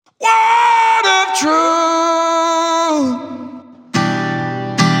truth.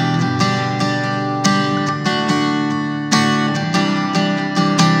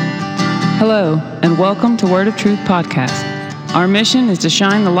 Hello, and welcome to Word of Truth Podcast. Our mission is to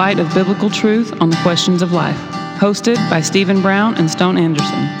shine the light of biblical truth on the questions of life. Hosted by Stephen Brown and Stone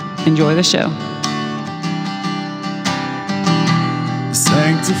Anderson. Enjoy the show.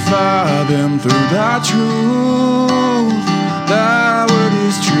 Sanctify them through thy truth. Thy word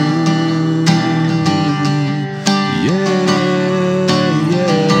is true. Yeah.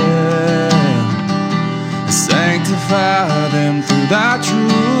 Sanctify them through thy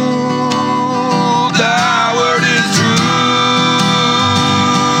truth. Thy word is true.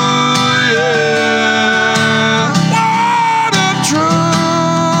 Yeah. Word of truth.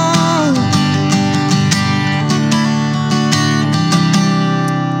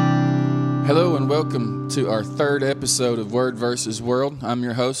 Hello and welcome to our third episode of Word vs. World. I'm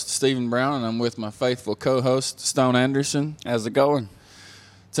your host, Stephen Brown, and I'm with my faithful co-host, Stone Anderson. How's it going?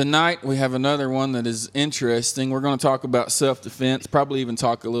 Tonight we have another one that is interesting. We're going to talk about self-defense, probably even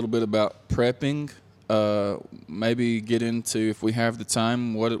talk a little bit about prepping, maybe get into, if we have the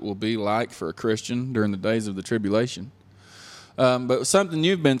time, what it will be like for a Christian during the days of the tribulation. But something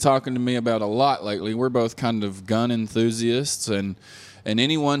you've been talking to me about a lot lately, we're both kind of gun enthusiasts, and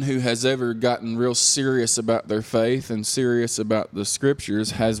anyone who has ever gotten real serious about their faith and serious about the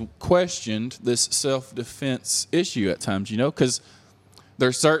scriptures has questioned this self-defense issue at times, because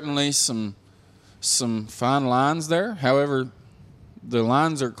there's certainly some fine lines there. However, the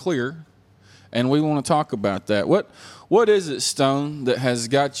lines are clear, and we want to talk about that. What is it, Stone, that has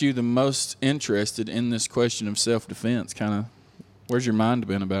got you the most interested in this question of self-defense? Kind of, where's your mind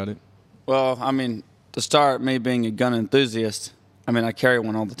been about it? Well, to start, me being a gun enthusiast, I carry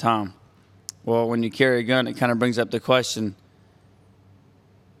one all the time. Well, when you carry a gun, it kind of brings up the question,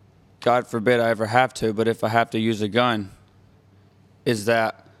 God forbid I ever have to, but if I have to use a gun, is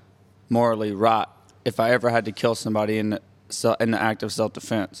that morally right? If I ever had to kill somebody in the act of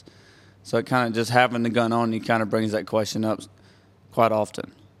self-defense. So it kind of just having the gun on you kind of brings that question up quite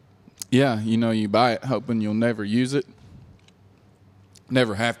often. Yeah, you buy it hoping you'll never use it.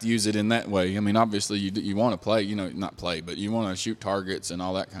 Never have to use it in that way. Obviously you want to play, not play, but you want to shoot targets and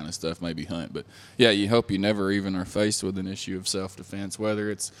all that kind of stuff, maybe hunt. But yeah, you hope you never even are faced with an issue of self-defense,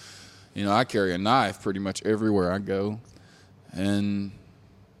 whether it's, I carry a knife pretty much everywhere I go. And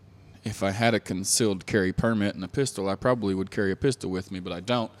if I had a concealed carry permit and a pistol, I probably would carry a pistol with me, but I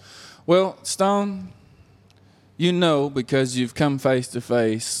don't. Well, Stone, because you've come face to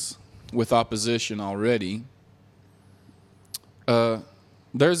face with opposition already,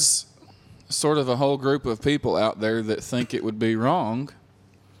 there's sort of a whole group of people out there that think it would be wrong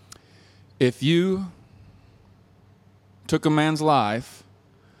if you took a man's life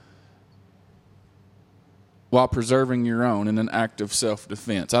while preserving your own in an act of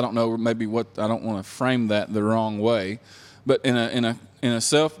self-defense. I don't know, maybe I don't want to frame that the wrong way, but in a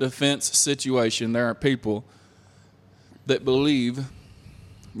self-defense situation, there are people that believe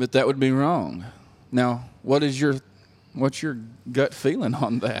that would be wrong. Now, what's your gut feeling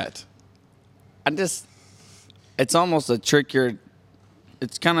on that? It's almost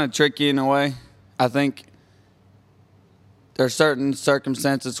it's kind of tricky in a way. I think there are certain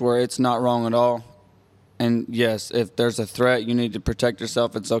circumstances where it's not wrong at all. And yes, if there's a threat, you need to protect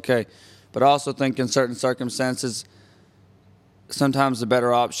yourself, it's okay. But I also think in certain circumstances, sometimes the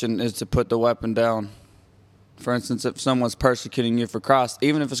better option is to put the weapon down. For instance, if someone's persecuting you for Christ,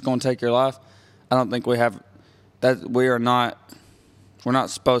 even if it's going to take your life, I don't think we're not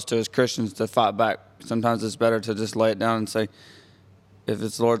supposed to, as Christians, to fight back. Sometimes it's better to just lay it down and say, if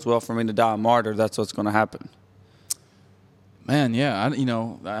it's the Lord's will for me to die a martyr, that's what's going to happen. Man, yeah,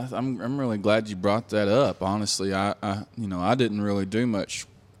 I'm really glad you brought that up. Honestly, I didn't really do much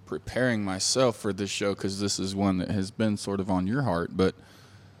preparing myself for this show because this is one that has been sort of on your heart. But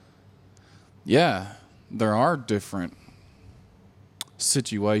yeah, there are different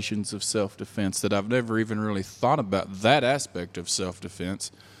situations of self-defense that I've never even really thought about that aspect of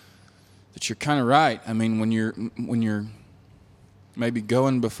self-defense. That you're kind of right. When you're maybe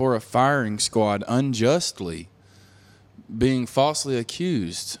going before a firing squad unjustly, being falsely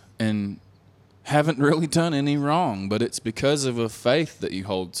accused and haven't really done any wrong, but it's because of a faith that you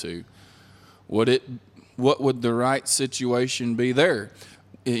hold to. What would the right situation be there?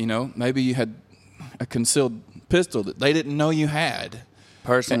 Maybe you had a concealed pistol that they didn't know you had.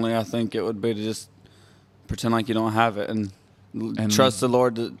 Personally, I think it would be to just pretend like you don't have it and trust the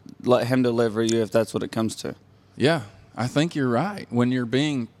Lord to let Him deliver you if that's what it comes to. Yeah, I think you're right.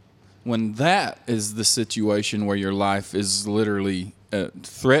 When that is the situation where your life is literally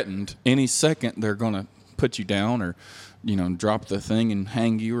threatened any second they're going to put you down or, drop the thing and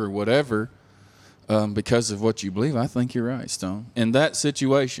hang you or whatever because of what you believe. I think you're right, Stone. In that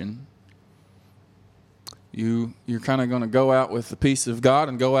situation, you're kind of going to go out with the peace of God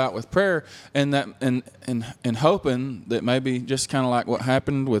and go out with prayer, and hoping that maybe just kind of like what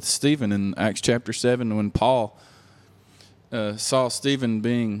happened with Stephen in Acts chapter 7 when Paul saw Stephen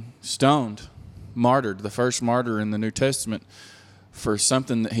being stoned, martyred, the first martyr in the New Testament for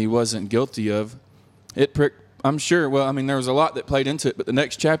something that he wasn't guilty of. It pricked, I'm sure, there was a lot that played into it, but the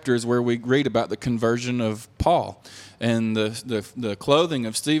next chapter is where we read about the conversion of Paul. And the clothing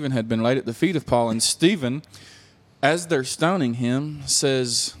of Stephen had been laid at the feet of Paul. And Stephen, as they're stoning him,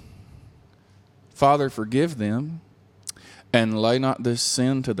 says, Father, forgive them, and lay not this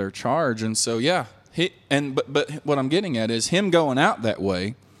sin to their charge. And so, but what I'm getting at is him going out that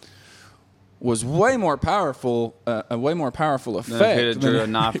way was way more powerful, a way more powerful effect. He drew a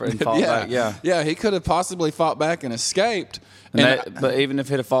knife and fought back. Yeah, he could have possibly fought back and escaped. But even if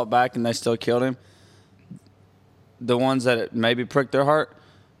he'd have fought back and they still killed him, the ones that it maybe pricked their heart,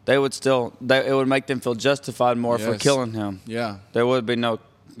 it would make them feel justified more for killing him. Yeah, there would be no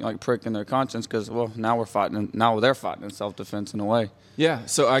prick in their conscience because now they're fighting in self-defense in a way. Yeah,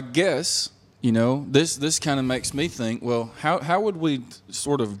 so I guess this kind of makes me think. Well, how would we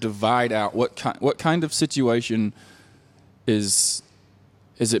sort of divide out what kind of situation is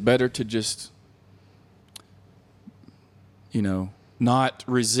it better to just not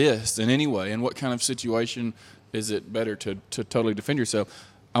resist in any way, and what kind of situation is it better to totally defend yourself?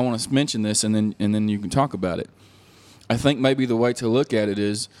 I want to mention this, and then you can talk about it. I think maybe the way to look at it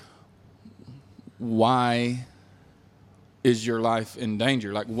is, why is your life in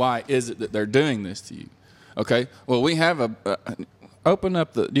danger? Like, why is it that they're doing this to you? Okay. Well, we have open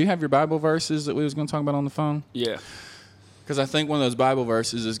up do you have your Bible verses that we was going to talk about on the phone? Yeah. Because I think one of those Bible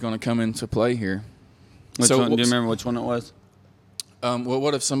verses is going to come into play here. Which one? Do you remember which one it was? Well,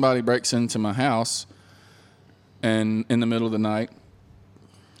 what if somebody breaks into my house and in the middle of the night,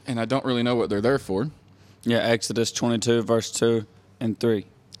 and I don't really know what they're there for? Yeah, Exodus 22, verse 2 and 3.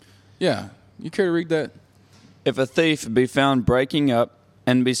 Yeah. You care to read that? If a thief be found breaking up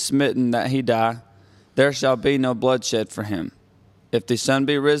and be smitten that he die, there shall be no bloodshed for him. If the sun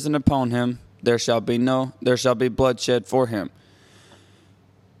be risen upon him, there shall be bloodshed for him.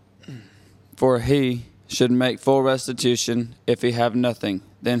 For he should make full restitution. If he have nothing,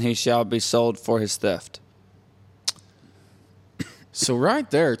 then he shall be sold for his theft. So right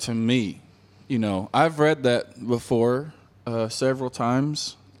there, to me, I've read that before several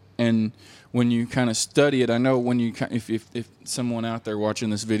times, and when you kind of study it, I know if someone out there watching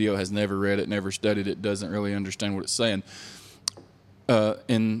this video has never read it, never studied it, doesn't really understand what it's saying.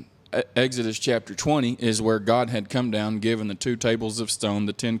 In Exodus chapter 20 is where God had come down, given the 2 tables of stone,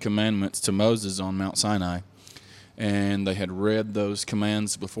 the 10 commandments to Moses on Mount Sinai. And they had read those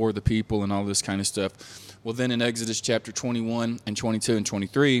commands before the people and all this kind of stuff. Well, then in Exodus chapter 21 and 22 and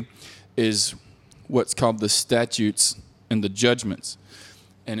 23 is what's called the statutes and the judgments.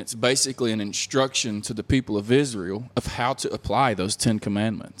 And it's basically an instruction to the people of Israel of how to apply those 10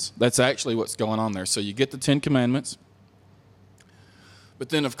 commandments. That's actually what's going on there. So you get the 10 commandments, but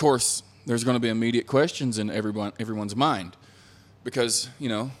then, of course, there's going to be immediate questions in everyone's mind. Because,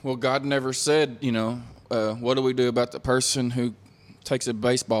 God never said, what do we do about the person who takes a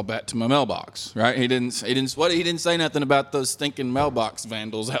baseball bat to my mailbox, right? He didn't say nothing about those stinking mailbox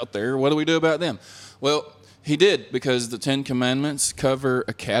vandals out there. What do we do about them? Well, he did, because the 10 Commandments cover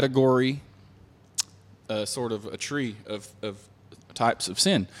a category, sort of a tree of types of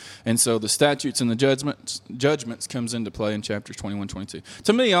sin. And so the statutes and the judgments comes into play in chapters 21, 22.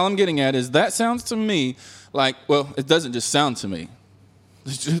 To me, all I'm getting at is that sounds to me like, it doesn't just sound to me.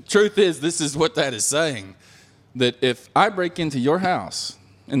 The truth is, this is what that is saying. That if I break into your house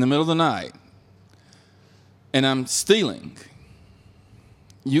in the middle of the night and I'm stealing,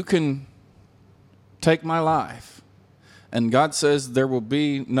 you can take my life. And God says there will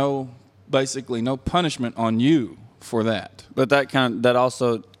be basically no punishment on you for that. But that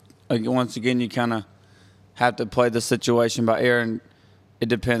also, once again, you kind of have to play the situation by ear, and it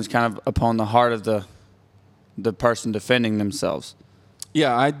depends kind of upon the heart of the person defending themselves.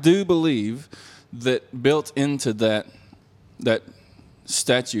 Yeah, I do believe that built into that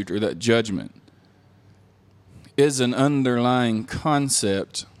statute or that judgment is an underlying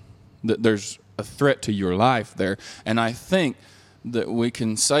concept that there's a threat to your life there. And I think that we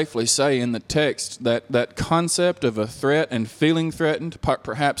can safely say in the text that concept of a threat and feeling threatened,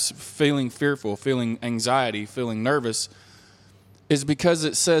 perhaps feeling fearful, feeling anxiety, feeling nervous, is because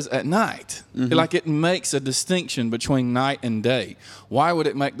it says at night. Like it makes a distinction between night and day. Why would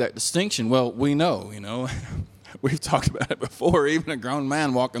it make that distinction? Well, we know, we've talked about it before. Even a grown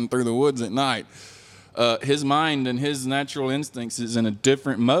man walking through the woods at night, his mind and his natural instincts is in a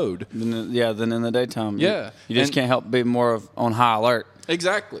different mode. Than in the daytime. Yeah. You just can't help be more on high alert.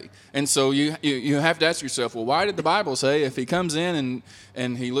 Exactly. And so you have to ask yourself, well, why did the Bible say if he comes in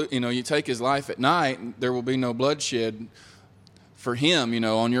and he you take his life at night, there will be no bloodshed for him,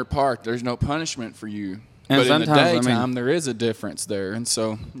 on your part. There's no punishment for you. And but in the sometimes, daytime, there is a difference there. And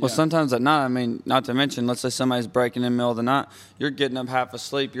so, Well, sometimes at night, not to mention, let's say somebody's breaking in the middle of the night, you're getting up half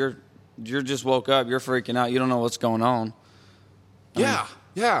asleep, you're just woke up, you're freaking out, you don't know what's going on. Yeah.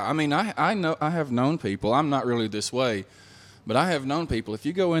 I know, I have known people. I'm not really this way, but I have known people. If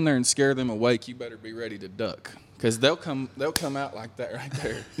you go in there and scare them awake, you better be ready to duck, because they'll come out like that right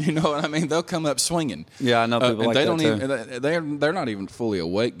there. You know what I mean? They'll come up swinging. Yeah, I know people like they that don't too. Even they're not even fully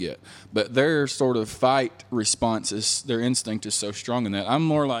awake yet, but their sort of fight response is, their instinct is so strong in that. I'm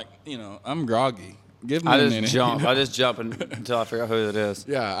more like, I'm groggy. Give me a minute. I just jump until I figure out who it is.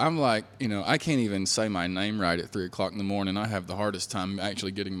 Yeah, I'm like, I can't even say my name right at 3 o'clock in the morning. I have the hardest time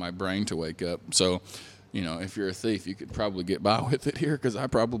actually getting my brain to wake up. So, if you're a thief, you could probably get by with it here, because I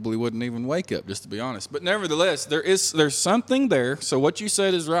probably wouldn't even wake up, just to be honest. But nevertheless, there's something there. So what you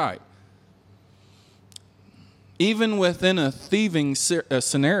said is right. Even within a thieving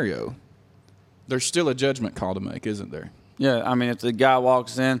scenario, there's still a judgment call to make, isn't there? Yeah, if the guy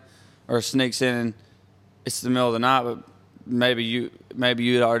walks in or sneaks in and it's the middle of the night, but maybe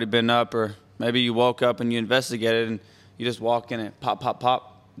you'd already been up, or maybe you woke up and you investigated and you just walk in and pop,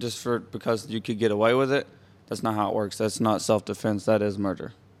 just because you could get away with it. That's not how it works. That's not self-defense. That is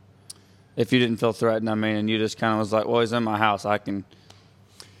murder. If you didn't feel threatened, and you just kind of was like, well, he's in my house, I can.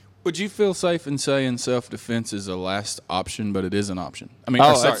 Would you feel safe in saying self-defense is a last option, but it is an option?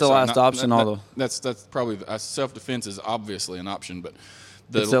 That's the last option. Although that's probably self-defense is obviously an option, but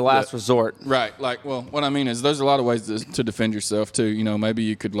it's the last resort. Right. What I mean is, there's a lot of ways to defend yourself too. Maybe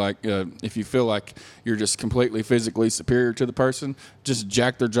you could, if you feel like you're just completely physically superior to the person, just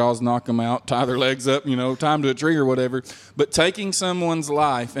jack their jaws, knock them out, tie their legs up, tie them to a tree or whatever. But taking someone's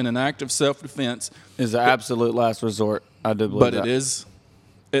life in an act of self-defense is the absolute last resort. I do believe that.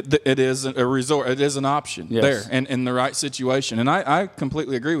 But it is a resort. It is an option there, and in the right situation. And I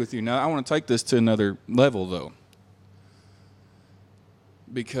completely agree with you. Now, I want to take this to another level, though.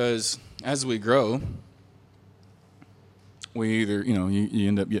 Because as we grow, we either, you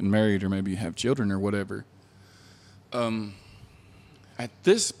end up getting married, or maybe you have children or whatever. At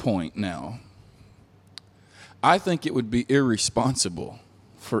this point now, I think it would be irresponsible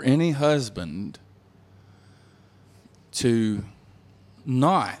for any husband to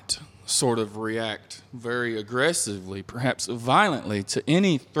not sort of react very aggressively, perhaps violently, to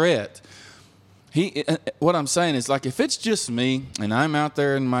any threat. What I'm saying is, if it's just me and I'm out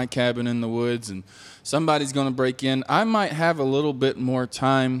there in my cabin in the woods and somebody's going to break in, I might have a little bit more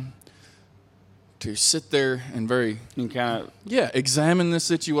time to sit there and examine the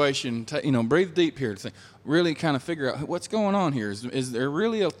situation. Breathe deep here. Really kind of figure out what's going on here. Is there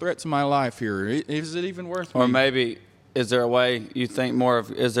really a threat to my life here? Is it even worth? Or maybe is there a way you think more of?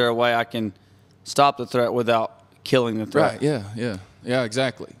 Is there a way I can stop the threat without killing the threat? Right. Yeah,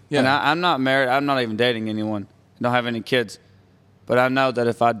 exactly. Yeah. And I'm not married. I'm not even dating anyone. I don't have any kids. But I know that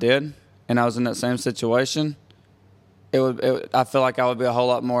if I did and I was in that same situation, I feel like I would be a whole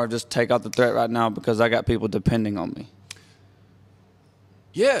lot more just take out the threat right now, because I got people depending on me.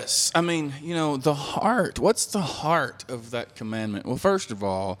 Yes. The heart. What's the heart of that commandment? Well, first of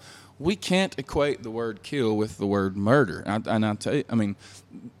all, we can't equate the word kill with the word murder. And I'll tell you,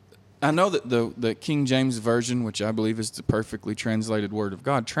 I know that the King James Version, which I believe is the perfectly translated Word of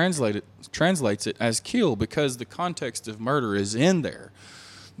God, translates it as kill, because the context of murder is in there.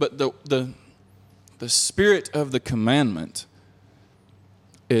 But the spirit of the commandment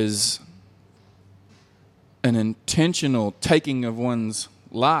is an intentional taking of one's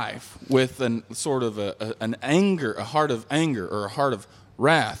life with an sort of an anger, a heart of anger, or a heart of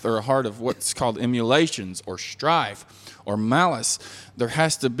wrath, or a heart of what's called emulations or strife or malice. There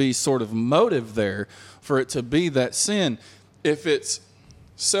has to be sort of motive there for it to be that sin. If it's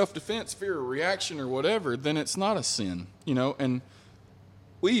self-defense, fear, or reaction, or whatever, then it's not a sin, and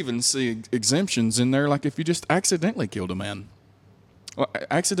we even see exemptions in there, like if you just accidentally killed a man.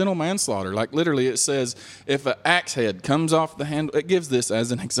 Accidental manslaughter, literally it says, if an axe head comes off the handle, it gives this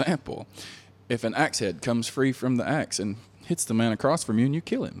as an example. If an axe head comes free from the axe and hits the man across from you and you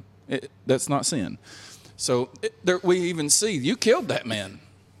kill him, that's not sin. So we even see, you killed that man.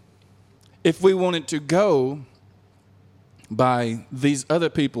 If we wanted to go by these other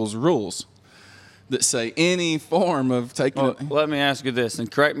people's rules that say any form of taking. Well, let me ask you this, and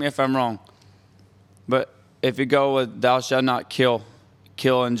correct me if I'm wrong, but if you go with "thou shalt not kill,"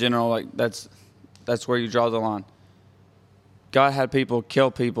 in general, like that's where you draw the line. God had people kill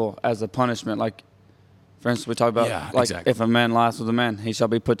people as a punishment. Like, for instance, we talk about exactly. If a man lies with a man, he shall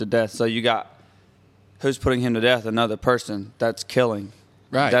be put to death. So you got who's putting him to death? Another person. That's killing.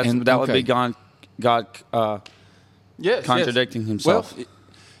 Right. That would be God Yes, contradicting himself. Well,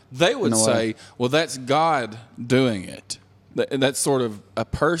 they would say, well, that's God doing it. That's sort of a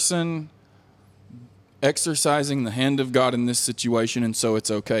person exercising the hand of God in this situation, and so it's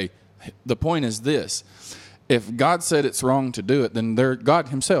okay. The point is this. If God said it's wrong to do it, then God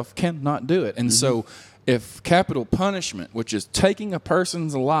himself cannot do it. And so if capital punishment, which is taking a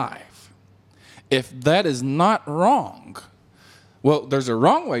person's life, if that is not wrong, well, there's a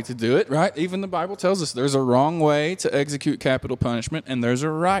wrong way to do it, right? Even the Bible tells us there's a wrong way to execute capital punishment, and there's a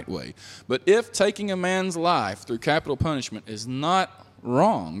right way. But if taking a man's life through capital punishment is not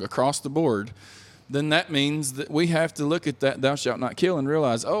wrong across the board, then that means that we have to look at that "thou shalt not kill" and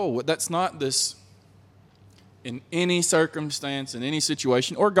realize, oh, that's not this in any circumstance, in any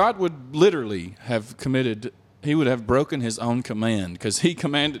situation, or God would literally have he would have broken his own command, because he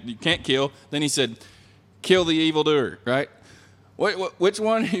commanded you can't kill. Then he said, kill the evildoer, right? Which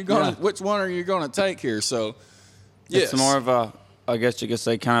one are you gonna take here? So, yes. It's more of a, I guess you could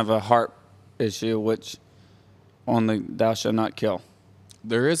say, kind of a heart issue, which on the "thou shalt not kill."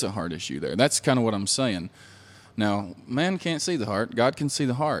 There is a heart issue there. That's kind of what I'm saying. Now, man can't see the heart. God can see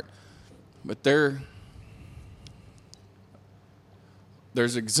the heart, but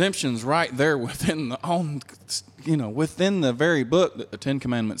there's exemptions right there within within the very book that the Ten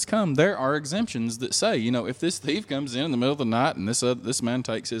Commandments come. There are exemptions that say, if this thief comes in the middle of the night and this man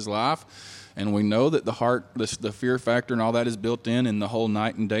takes his life, and we know that the heart, the fear factor and all that is built in the whole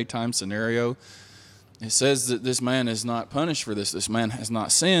night and daytime scenario, it says that this man is not punished for this. This man has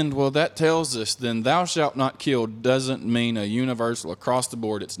not sinned. Well, that tells us then "thou shalt not kill" doesn't mean a universal across the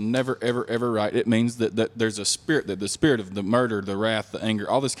board. It's never, ever, ever right. It means that there's a spirit, that the spirit of the murder, the wrath, the anger,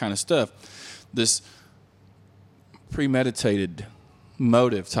 all this kind of stuff, this premeditated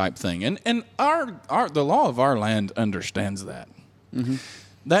motive type thing. And the law of our land understands that. Mm-hmm.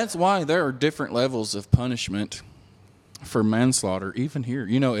 That's why there are different levels of punishment for manslaughter, even here.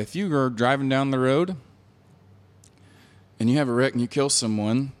 If you are driving down the road and you have a wreck and you kill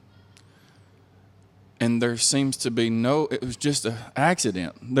someone, and there seems to be it was just an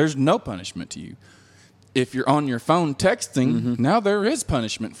accident, there's no punishment to you. If you're on your phone texting, now there is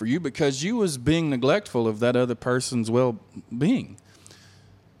punishment for you, because you was being neglectful of that other person's well-being.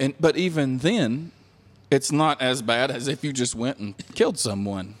 But even then, it's not as bad as if you just went and killed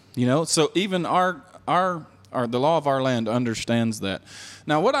someone. So even the law of our land understands that.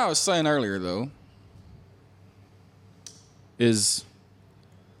 Now, what I was saying earlier, though, is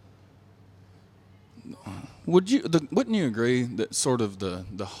wouldn't you agree that sort of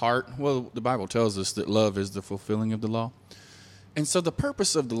the heart, well, the Bible tells us that love is the fulfilling of the law. And so the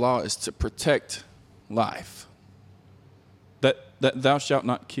purpose of the law is to protect life, that thou shalt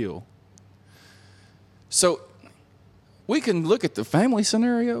not kill. So we can look at the family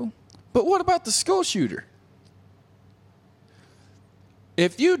scenario, but what about the school shooter?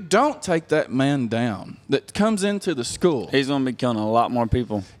 If you don't take that man down that comes into the school, he's going to be killing a lot more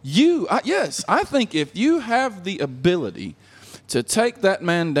people. Yes, I think if you have the ability to take that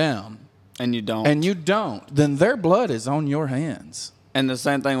man down, and you don't, then their blood is on your hands. And the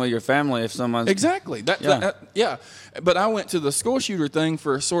same thing with your family. If someone's exactly yeah. But I went to the school shooter thing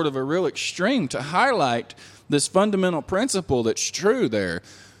for a sort of a real extreme to highlight this fundamental principle that's true there.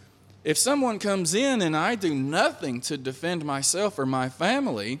 If someone comes in and I do nothing to defend myself or my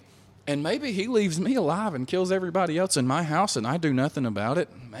family, and maybe he leaves me alive and kills everybody else in my house and I do nothing about it,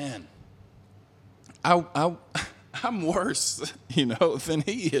 man, I'm worse, than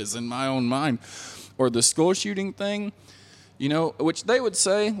he is in my own mind. Or the school shooting thing, which they would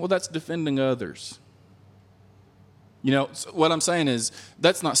say, well, that's defending others. So what I'm saying is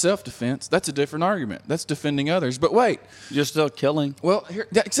that's not self-defense. That's a different argument. That's defending others. But wait. You're still killing. Well,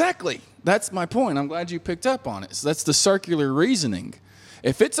 exactly. That's my point. I'm glad you picked up on it. So that's the circular reasoning.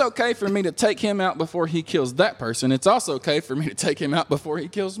 If it's okay for me to take him out before he kills that person, it's also okay for me to take him out before he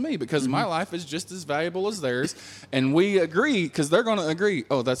kills me, because my life is just as valuable as theirs. And we agree, because they're going to agree,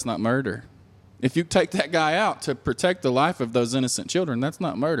 oh, that's not murder. If you take that guy out to protect the life of those innocent children, that's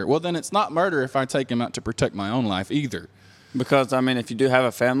not murder. Well, then it's not murder if I take him out to protect my own life either. Because, if you do have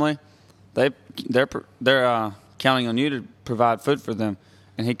a family, they're counting on you to provide food for them.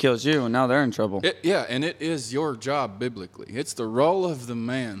 and he kills you, and now they're in trouble. And it is your job biblically. It's the role of the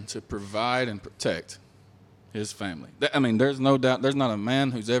man to provide and protect his family. I mean, there's no doubt. There's not a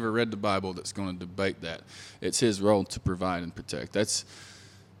man who's ever read the Bible that's going to debate that. It's his role to provide and protect. That's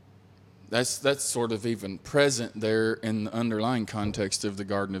sort of even present there in the underlying context of the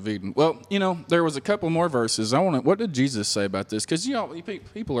Garden of Eden. Well, there was a couple more verses. What did Jesus say about this? Because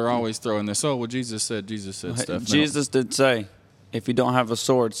people are always throwing this. Oh, well, Jesus said stuff. Jesus did say, if you don't have a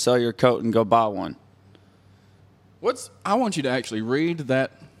sword, sell your coat and go buy one. I want you to actually read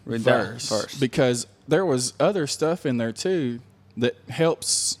that verse first, because there was other stuff in there too that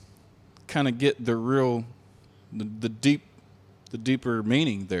helps kind of get the deeper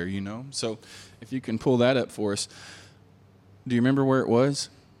meaning there, So if you can pull that up for us. Do you remember where it was?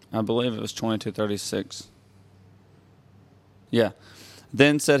 I believe it was 22:36. Yeah.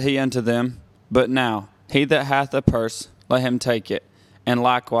 Then said he unto them, but now he that hath a purse, let him take it, and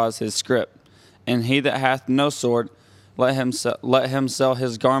likewise his scrip. And he that hath no sword, let him sell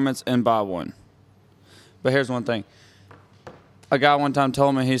his garments and buy one. But here's one thing. A guy one time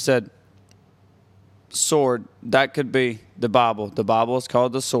told me, he said, sword, that could be the Bible. The Bible is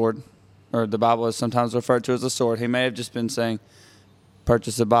called the sword, or the Bible is sometimes referred to as a sword. He may have just been saying,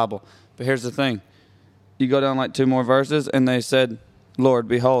 purchase a Bible. But here's the thing. You go down like 2 more verses, and they said, Lord,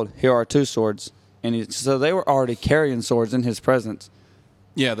 behold, here are 2 swords. And so they were already carrying swords in his presence.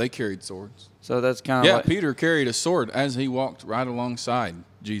 Yeah, they carried swords. So that's kind of like... Peter carried a sword as he walked right alongside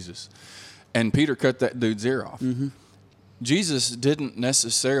Jesus. And Peter cut that dude's ear off. Mm-hmm. Jesus didn't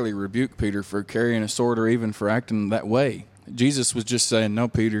necessarily rebuke Peter for carrying a sword or even for acting that way. Jesus was just saying, "No,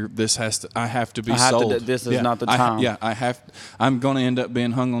 Peter, I have to be sold. This is not the time. I'm going to end up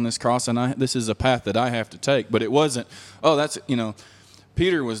being hung on this cross, and this is a path that I have to take." But it wasn't.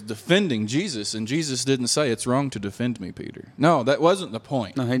 Peter was defending Jesus, and Jesus didn't say it's wrong to defend me, Peter. No, that wasn't the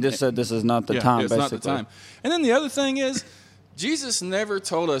point. No, he just said this is not the time. It's not the time. And then the other thing is, Jesus never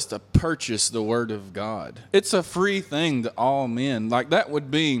told us to purchase the Word of God. It's a free thing to all men. Like that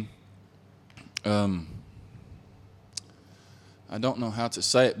would be, I don't know how to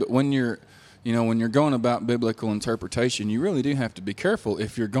say it, but when you're going about biblical interpretation, you really do have to be careful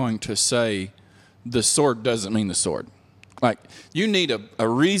if you're going to say the sword doesn't mean the sword. Like you need a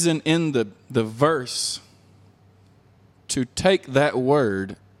reason in the verse to take that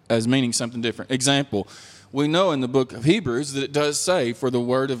word as meaning something different. Example, we know in the book of Hebrews that it does say, for the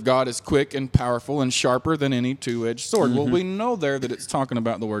word of God is quick and powerful and sharper than any two-edged sword. Mm-hmm. Well, we know there that it's talking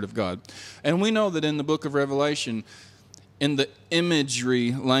about the word of God. And we know that in the book of Revelation, in the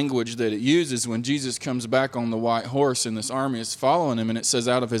imagery language that it uses, when Jesus comes back on the white horse and this army is following him, and it says,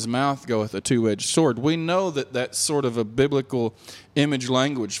 out of his mouth goeth a two-edged sword. We know that that's sort of a biblical image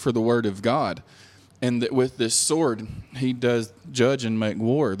language for the word of God. And that with this sword, he does judge and make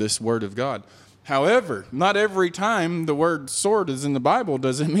war, this word of God. However, not every time the word sword is in the Bible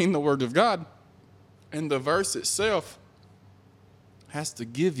does it mean the word of God. And the verse itself has to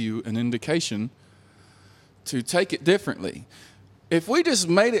give you an indication to take it differently. If we just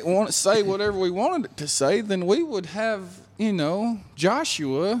made it want to say whatever we wanted it to say, then we would have,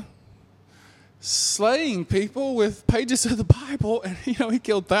 Joshua slaying people with pages of the Bible, and he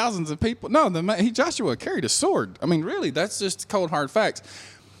killed thousands of people. No, Joshua carried a sword. I mean, really, that's just cold hard facts.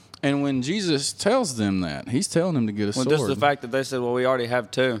 And when Jesus tells them that, he's telling them to get a sword. Well, just the fact that they said, well, we already have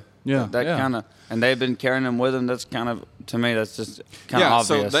 2. Yeah. Kind of, and they've been carrying them with them, that's kind of, to me, that's just kind of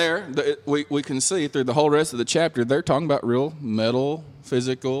obvious. So we can see through the whole rest of the chapter, they're talking about real metal,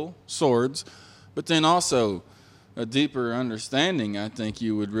 physical swords. But then also a deeper understanding, I think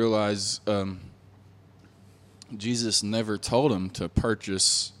you would realize Jesus never told them to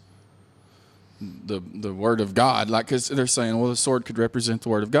purchase the word of God, because they're saying, well, the sword could represent the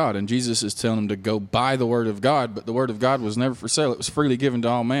word of God, and Jesus is telling them to go buy the word of God, but the word of God was never for sale. It was freely given to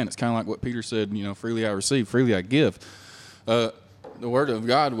all man. It's kind of like what Peter said, freely I receive, freely I give. The word of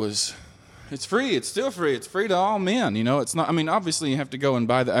God it's free. It's still free. It's free to all men. It's not, obviously you have to go and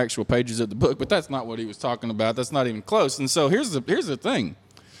buy the actual pages of the book, but that's not what he was talking about. That's not even close. And so here's the thing.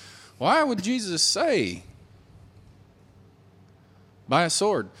 Why would Jesus say, buy a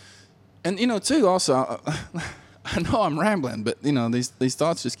sword? And, too, also, I know I'm rambling, but, these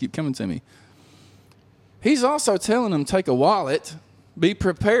thoughts just keep coming to me. He's also telling them, take a wallet, be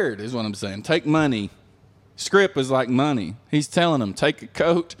prepared, is what I'm saying. Take money. Scrip is like money. He's telling them, take a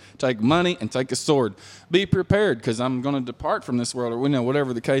coat, take money, and take a sword. Be prepared, because I'm going to depart from this world, or,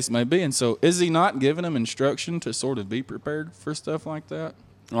 whatever the case may be. And so is he not giving them instruction to sort of be prepared for stuff like that?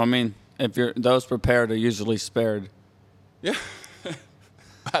 Well, if those prepared are usually spared. Yeah.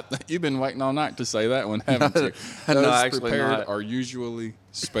 You've been waiting all night to say that one, haven't you? No, Those actually prepared not. are usually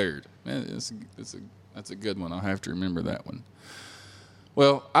spared. Man, that's a good one. I'll have to remember that one.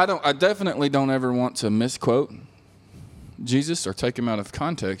 Well, I definitely don't ever want to misquote Jesus or take him out of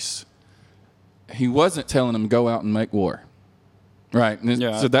context. He wasn't telling them go out and make war. Right.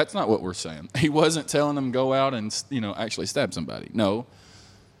 Yeah. So that's not what we're saying. He wasn't telling them go out and, actually stab somebody. No.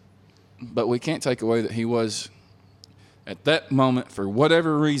 But we can't take away that he was, at that moment, for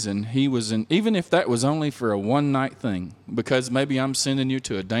whatever reason, he was in, even if that was only for a one-night thing, because maybe I'm sending you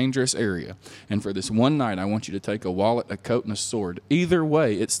to a dangerous area, and for this one night I want you to take a wallet, a coat, and a sword. Either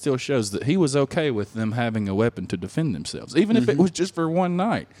way, it still shows that he was okay with them having a weapon to defend themselves, even if it was just for one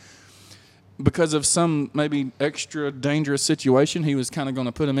night. Because of some maybe extra dangerous situation he was kind of going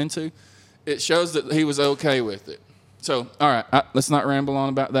to put him into, it shows that he was okay with it. So, all right, let's not ramble on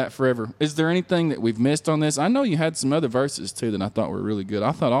about that forever. Is there anything that we've missed on this? I know you had some other verses, too, that I thought were really good.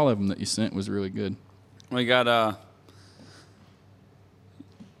 I thought all of them that you sent was really good. We got,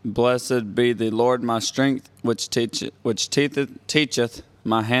 blessed be the Lord my strength, which teacheth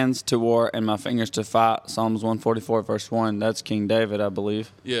my hands to war and my fingers to fight. Psalms 144, verse 1. That's King David, I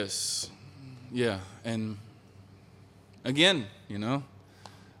believe. Yes. Yeah, and again,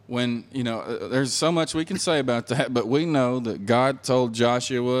 when, there's so much we can say about that, but we know that God told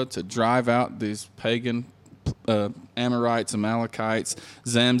Joshua to drive out these pagan Amorites, Amalekites,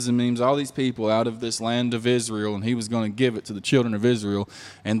 Zamzamims, all these people out of this land of Israel, and he was going to give it to the children of Israel,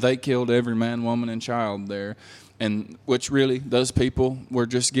 and they killed every man, woman, and child there. And which really, those people were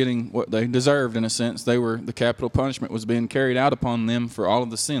just getting what they deserved in a sense. The capital punishment was being carried out upon them for all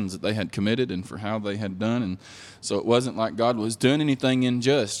of the sins that they had committed and for how they had done. And so it wasn't like God was doing anything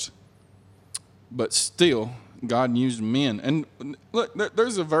unjust. But still, God used men. And look,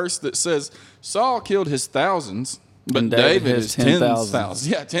 there's a verse that says, Saul killed his thousands, but David his tens of thousands.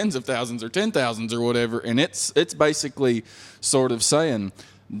 Yeah, tens of thousands or 10,000s or whatever. And it's basically sort of saying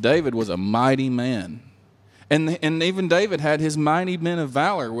David was a mighty man. And even David had his mighty men of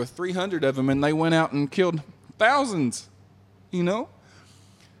valor with 300 of them, and they went out and killed thousands,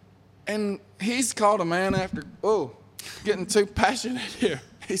 And he's called a man after, getting too passionate here.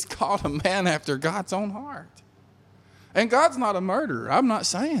 He's called a man after God's own heart. And God's not a murderer. I'm not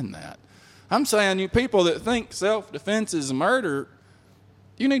saying that. I'm saying you people that think self-defense is murder,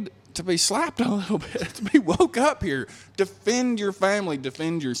 you need to be slapped a little bit, to be woke up here. Defend your family,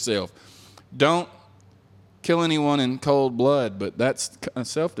 defend yourself. Don't kill anyone in cold blood, but that's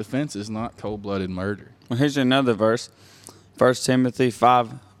self-defense is not cold-blooded murder. Well, here's another verse. 1 Timothy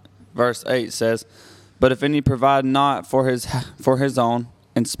 5, verse 8 says, But if any provide not for his own,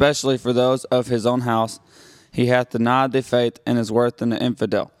 and especially for those of his own house, he hath denied the faith and is worse than an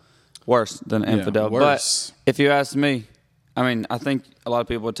infidel. Worse than an infidel. Worse. But if you ask me, I think a lot of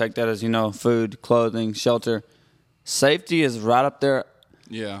people would take that as, food, clothing, shelter. Safety is right up there.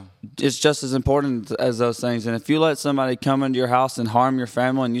 Yeah. It's just as important as those things. And if you let somebody come into your house and harm your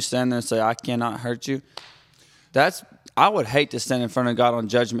family and you stand there and say, I cannot hurt you, I would hate to stand in front of God on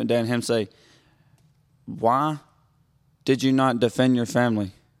Judgment Day and him say, why did you not defend your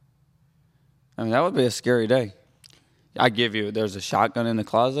family? That would be a scary day. I give you, there's a shotgun in the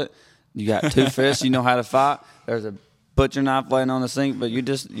closet. You got two fists. You know how to fight. There's a butcher knife laying on the sink, but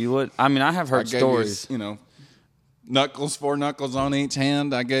you would. I have heard stories. Four knuckles on each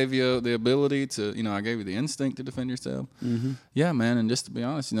hand. I gave you the ability to, I gave you the instinct to defend yourself. Mm-hmm. Yeah, man. And just to be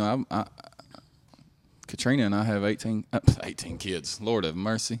honest, Katrina and I have 18 kids. Lord have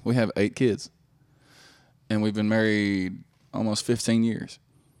mercy. We have 8 kids. And we've been married almost 15 years.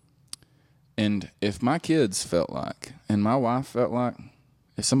 And if my kids felt like, and my wife felt like,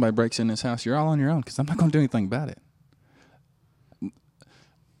 if somebody breaks in this house, you're all on your own because I'm not going to do anything about it.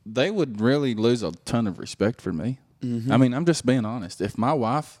 They would really lose a ton of respect for me. Mm-hmm. I'm just being honest. If my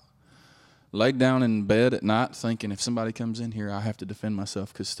wife laid down in bed at night thinking if somebody comes in here, I have to defend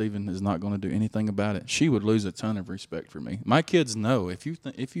myself because Stephen is not going to do anything about it, she would lose a ton of respect for me. My kids know if you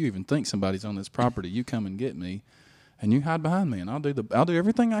even think somebody's on this property, you come and get me, and you hide behind me, and I'll do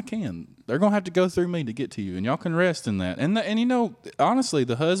everything I can. They're going to have to go through me to get to you, and y'all can rest in that. And honestly,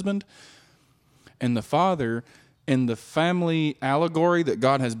 the husband and the father in the family allegory that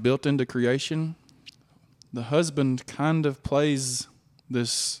God has built into creation, the husband kind of plays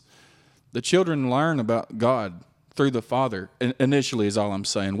this. The children learn about God through the father initially is all I'm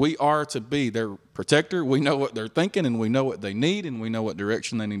saying. We are to be their protector. We know what they're thinking, and we know what they need, and we know what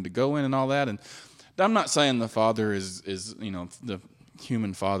direction they need to go in and all that. And I'm not saying the father is the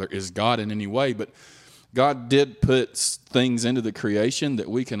human father is God in any way, but God did put things into the creation that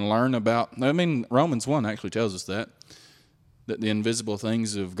we can learn about. Romans 1 actually tells us that that the invisible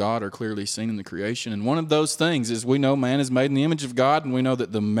things of God are clearly seen in the creation. And one of those things is we know man is made in the image of God, and we know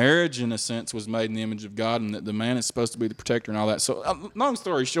that the marriage, in a sense, was made in the image of God, and that the man is supposed to be the protector and all that. So, long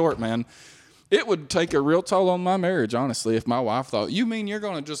story short, man, it would take a real toll on my marriage, honestly, if my wife thought, you mean you're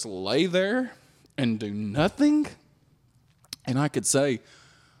going to just lay there and do nothing? And I could say,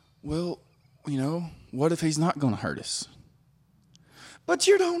 well, what if he's not going to hurt us? But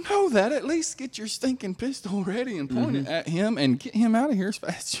you don't know that. At least get your stinking pistol ready and point it at him and get him out of here as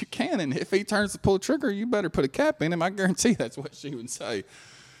fast as you can. And if he turns to pull the trigger, you better put a cap in him. I guarantee that's what she would say.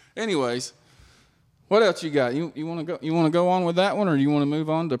 Anyways, what else you got? You want to go? You want to go on with that one, or you want to move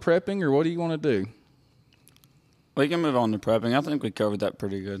on to prepping, or what do you want to do? We can move on to prepping. I think we covered that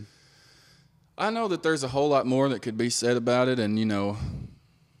pretty good. I know that there's a whole lot more that could be said about it, and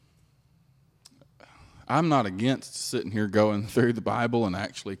I'm not against sitting here going through the Bible and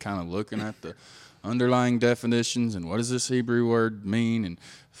actually kind of looking at the underlying definitions and what does this Hebrew word mean and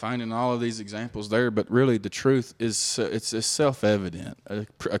finding all of these examples there. But really, the truth is it's self-evident.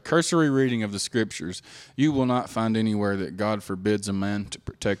 A cursory reading of the Scriptures, you will not find anywhere that God forbids a man to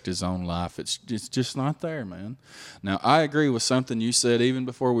protect his own life. It's just not there, man. Now, I agree with something you said even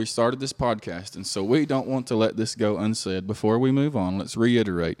before we started this podcast, and so we don't want to let this go unsaid. Before we move on, let's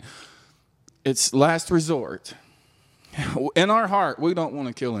reiterate. It's last resort. In our heart, we don't want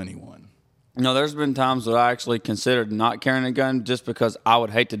to kill anyone. No, there's been times that I actually considered not carrying a gun just because I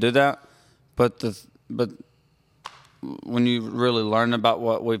would hate to do that. But when you really learn about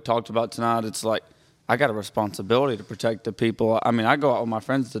what we've talked about tonight, it's like I got a responsibility to protect the people. I mean, I go out with my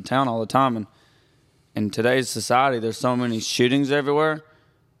friends to town all the time, and in today's society, there's so many shootings everywhere.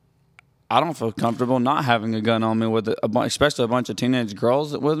 I don't feel comfortable not having a gun on me with especially a bunch of teenage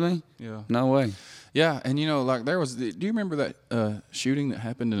girls with me. Yeah. No way. Yeah, and there was. Do you remember that shooting that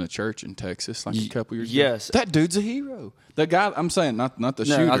happened in a church in Texas like a couple years ago? Yes. That dude's a hero. The guy, I'm saying, not the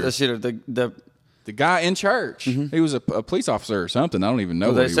shooter. Not the shooter. The guy in church. Mm-hmm. He was a police officer or something. I don't even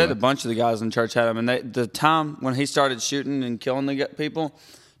know. Well, they said a bunch of the guys in church had him, and the time when he started shooting and killing the people,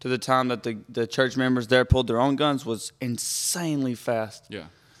 to the time that the church members there pulled their own guns was insanely fast. Yeah.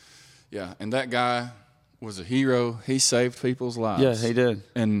 Yeah, and that guy was a hero. He saved people's lives. Yeah, he did.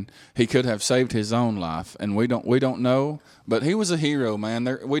 And he could have saved his own life, and we don't know. But he was a hero,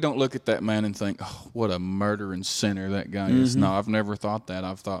 man. We don't look at that man and think, oh, what a murdering sinner that guy is. No, I've never thought that.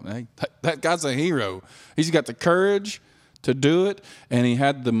 I've thought, hey, that guy's a hero. He's got the courage to do it, and he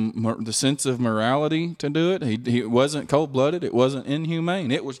had the sense of morality to do it. He wasn't cold-blooded. It wasn't inhumane.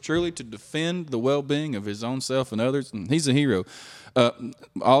 It was truly to defend the well-being of his own self and others, and he's a hero.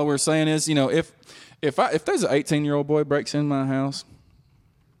 All we're saying is, if there's an 18-year-old boy breaks in my house,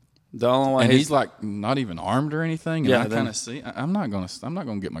 the only way and he's like not even armed or anything, and yeah, I kind of see, I'm not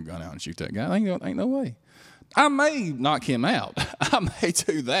gonna get my gun out and shoot that guy. Ain't no way. I may knock him out. I may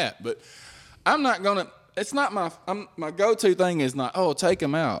do that, but I'm not gonna. It's not my go-to thing is not, take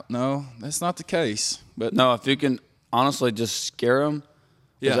him out. No, that's not the case. But no, if you can honestly just scare him.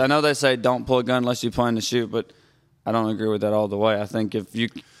 Yeah, I know they say don't pull a gun unless you plan to shoot, but I don't agree with that all the way. I think if you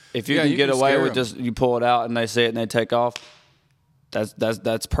can get away with just you pull it out and they see it and they take off,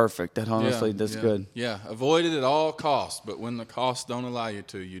 that's perfect. That's good. Yeah, avoid it at all costs. But when the costs don't allow you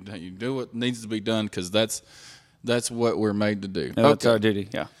to, you do what needs to be done because that's what we're made to do. Yeah, that's our duty.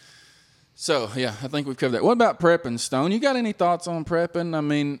 Yeah. So yeah, I think we've covered that. What about prepping, Stone? You got any thoughts on prepping? I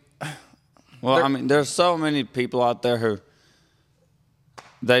mean, there's so many people out there who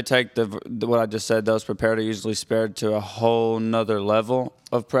they take what I just said, those prepared are usually spared, to a whole nother level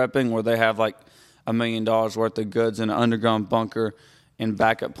of prepping where they have like $1 million worth of goods in an underground bunker and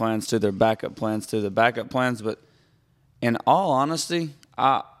backup plans to their backup plans to the backup plans. But in all honesty,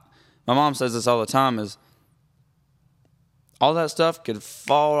 my mom says this all the time is all that stuff could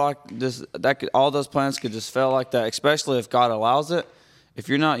fall like this. All those plans could just fail like that, especially if God allows it. If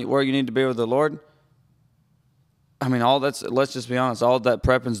you're not where you need to be with the Lord, I mean, let's just be honest, all that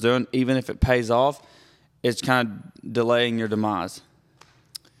prepping's doing, even if it pays off, it's kind of delaying your demise.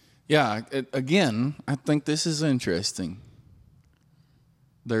 Yeah, again, I think this is interesting.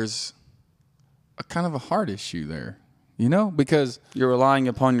 There's a kind of a heart issue there, because you're relying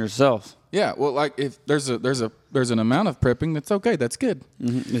upon yourself. Yeah, well, like if there's an amount of prepping that's okay, that's good.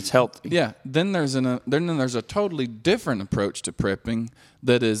 Mm-hmm. It's healthy. Yeah. Then there's a totally different approach to prepping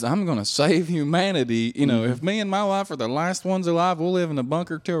that is, I'm going to save humanity. If me and my wife are the last ones alive, we'll live in a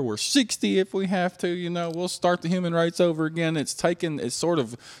bunker till we're 60 if we have to. We'll start the human race over again. It's sort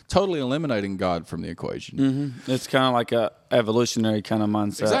of totally eliminating God from the equation. Mm-hmm. It's kind of like a evolutionary kind of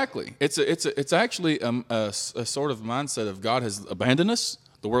mindset. Exactly. It's actually a sort of mindset of God has abandoned us.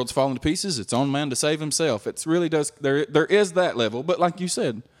 the world's falling to pieces. It's on man to save himself. It really does. There is that level. But like you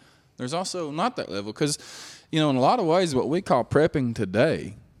said, there's also not that level. Because, in a lot of ways, what we call prepping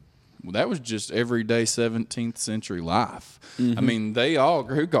today, that was just everyday 17th century life. Mm-hmm. I mean, they all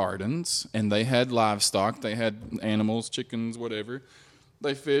grew gardens, and they had livestock. They had animals, chickens, whatever.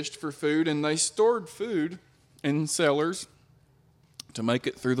 They fished for food, and they stored food in cellars to make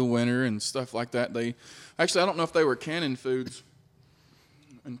it through the winter and stuff like that. I don't know if they were canning foods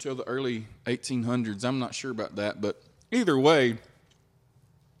until the early 1800s. I'm not sure about that, but either way,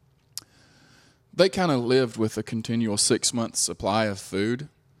 they kind of lived with a continual 6-month supply of food.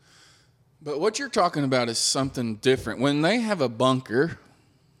 But what you're talking about is something different. When they have a bunker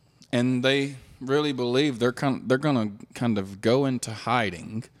and they really believe they're going to kind of go into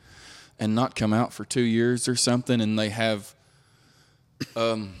hiding and not come out for 2 years or something, and they have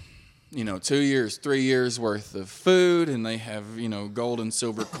 2 years, 3 years worth of food, and they have, gold and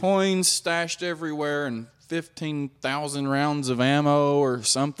silver coins stashed everywhere and 15,000 rounds of ammo or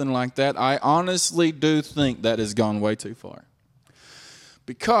something like that. I honestly do think that has gone way too far.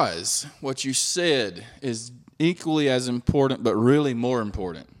 Because what you said is equally as important, but really more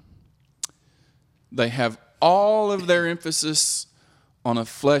important. They have all of their emphasis on a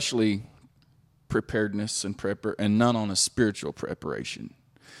fleshly preparedness and and none on a spiritual preparation.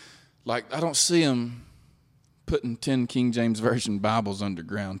 Like, I don't see them putting 10 King James Version Bibles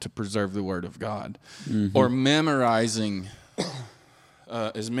underground to preserve the Word of God, mm-hmm. or memorizing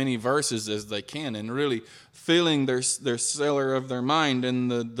as many verses as they can, and really filling their cellar of their mind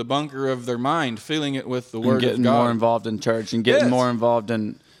and the bunker of their mind, filling it with the Word of God. Getting more involved in church and getting more involved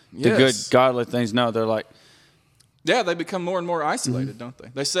in the good, godly things. No, they're like... Yeah, they become more and more isolated, don't they?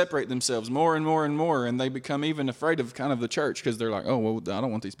 They separate themselves more and more and more, and they become even afraid of kind of the church because they're like, oh, well, I don't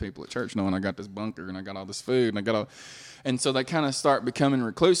want these people at church knowing I got this bunker and I got all this food and so they kind of start becoming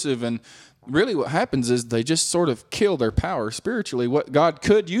reclusive, and really what happens is they just sort of kill their power spiritually, what God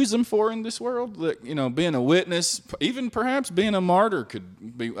could use them for in this world. That, being a witness, even perhaps being a martyr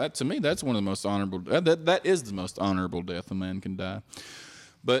could be, to me, that's one of the most honorable, that is the most honorable death a man can die.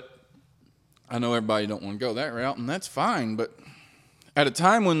 But I know everybody don't want to go that route, and that's fine, but at a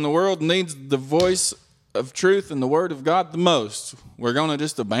time when the world needs the voice of truth and the Word of God the most, we're going to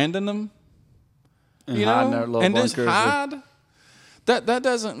just abandon them? And hide in their little bunkers. Just hide? That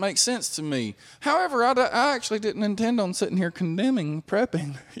doesn't make sense to me. However, I actually didn't intend on sitting here condemning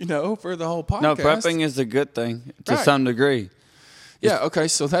prepping, for the whole podcast. No, prepping is a good thing to some degree. Yeah, okay,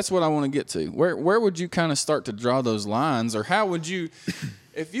 so that's what I want to get to. Where would you kind of start to draw those lines, or how would you...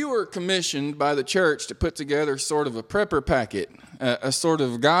 If you were commissioned by the church to put together sort of a prepper packet, a sort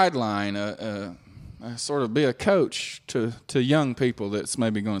of guideline, a sort of be a coach to young people that's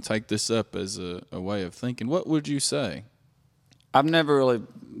maybe going to take this up as a way of thinking, what would you say? I've never really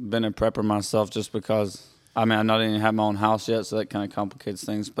been a prepper myself just because, I'm not even have my own house yet, so that kind of complicates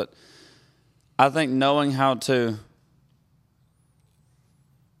things. But I think knowing at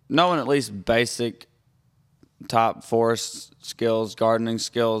least basic top forest skills, gardening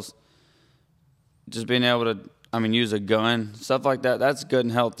skills, just being able to, use a gun, stuff like that, that's good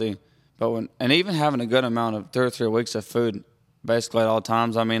and healthy. But even having a good amount of 2 or 3 weeks of food, basically at all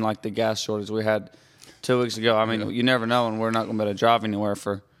times, like the gas shortage we had 2 weeks ago, you never know, and we're not going to be able to drive anywhere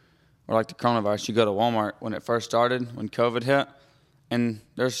or like the coronavirus. You go to Walmart when it first started, when COVID hit, and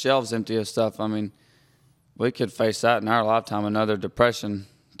there's shelves empty of stuff. We could face that in our lifetime, another depression.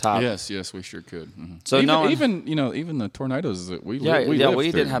 Top. Yes, we sure could. Mm-hmm. So even the tornadoes that we lived we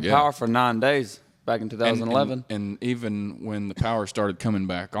through, didn't have power for 9 days back in 2011. And even when the power started coming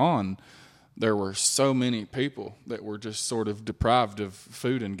back on, there were so many people that were just sort of deprived of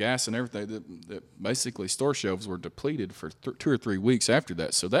food and gas and everything that basically store shelves were depleted for 2 or 3 weeks after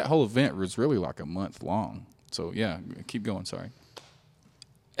that. So that whole event was really like a month long. So yeah, keep going. Sorry.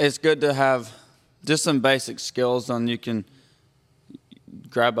 It's good to have just some basic skills on you can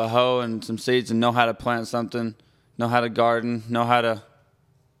grab a hoe and some seeds and know how to plant something, know how to garden, know how to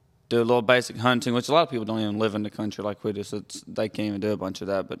do a little basic hunting, which a lot of people don't even live in the country like we do, so they can't even do a bunch of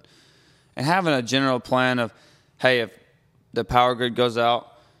that. And having a general plan of, hey, if the power grid goes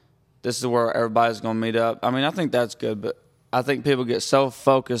out, this is where everybody's going to meet up. I think that's good, but I think people get so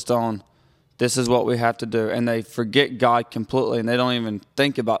focused on this is what we have to do, and they forget God completely, and they don't even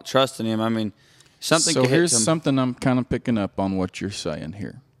think about trusting Him. So here's something I'm kind of picking up on what you're saying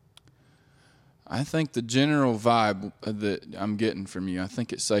here. I think the general vibe that I'm getting from you, I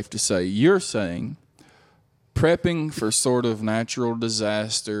think it's safe to say, you're saying prepping for sort of natural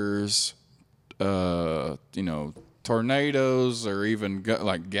disasters, tornadoes, or even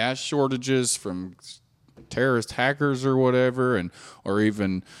like gas shortages from terrorist hackers or whatever, or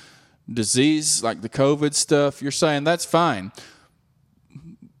even disease like the COVID stuff, you're saying that's fine.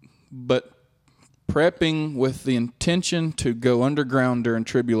 But prepping with the intention to go underground during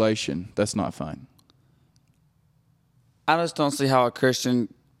tribulation, that's not fine. I just don't see how a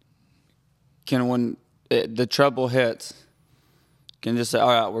Christian can, when the trouble hits, can just say, all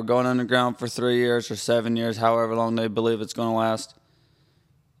right, we're going underground for 3 years or 7 years, however long they believe it's going to last,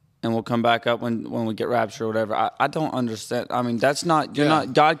 and we'll come back up when we get raptured or whatever. I don't understand. I mean, that's not,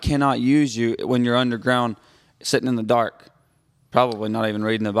 God cannot use you when you're underground sitting in the dark, probably not even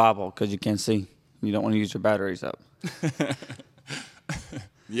reading the Bible because you can't see. You don't want to use your batteries up.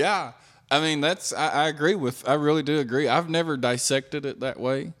 Yeah. I mean, I agree with, I really do agree. I've never dissected it that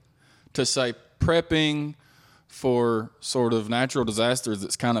way to say prepping for sort of natural disasters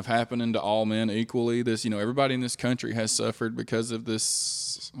that's kind of happening to all men equally. This, everybody in this country has suffered because of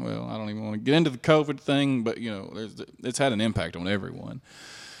this. Well, I don't even want to get into the COVID thing, but it's had an impact on everyone.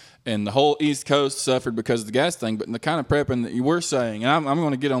 And the whole East Coast suffered because of the gas thing. But the kind of prepping that you were saying, and I'm going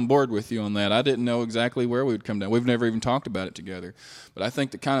to get on board with you on that. I didn't know exactly where we would come down. We've never even talked about it together. But I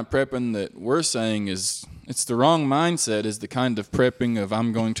think the kind of prepping that we're saying it's the wrong mindset, is the kind of prepping of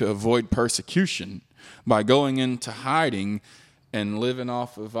I'm going to avoid persecution by going into hiding and living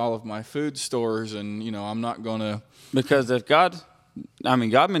off of all of my food stores, and I'm not going to. Because if God may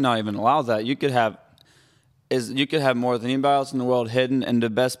not even allow that. You could have more than anybody else in the world hidden in the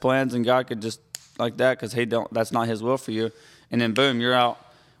best plans, and God could just like that because that's not His will for you, and then boom, you're out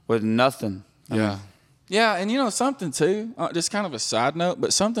with nothing. Yeah, and something too. Just kind of a side note,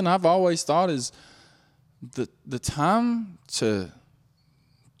 but something I've always thought is the time to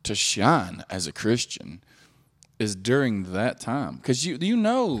shine as a Christian is during that time, because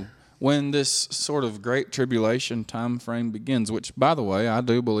when this sort of great tribulation time frame begins, which, by the way, I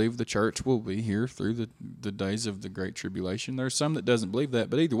do believe the church will be here through the days of the great tribulation. There's some that doesn't believe that,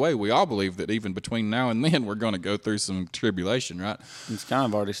 but either way, we all believe that even between now and then, we're going to go through some tribulation, right? It's kind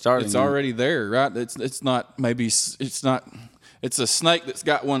of already started. It's already there, right? It's a snake that's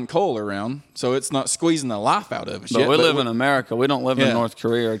got one coil around, so it's not squeezing the life out of us. But we live in America. We don't live in North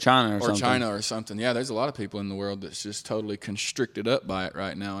Korea or China or something. Yeah, there's a lot of people in the world that's just totally constricted up by it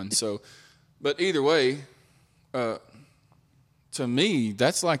right now. And so, but either way, to me,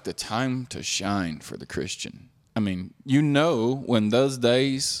 that's like the time to shine for the Christian. I mean, when those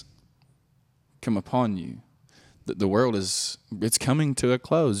days come upon you, that the world it's coming to a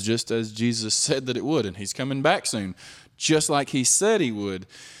close, just as Jesus said that it would, and He's coming back soon, just like He said He would.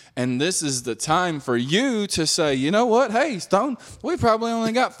 And this is the time for you to say, you know what? Hey, Stone, we probably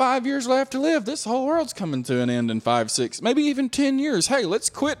only got 5 years left to live. This whole world's coming to an end in 5, 6, maybe even 10 years. Hey,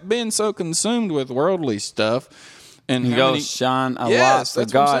 let's quit being so consumed with worldly stuff and go shine a lot for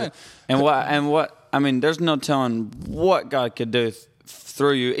God. And what? I mean, there's no telling what God could do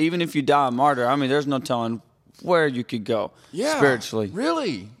through you. Even if you die a martyr, I mean, there's no telling where you could go spiritually.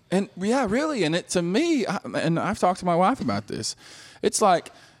 Really. And really. And to me, and I've talked to my wife about this, it's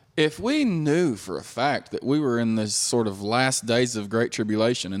like, if we knew for a fact that we were in this sort of last days of great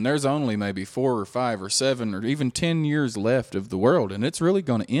tribulation, and there's only maybe 4 or 5 or 7 or even 10 years left of the world, and it's really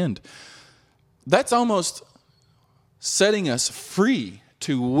going to end, that's almost setting us free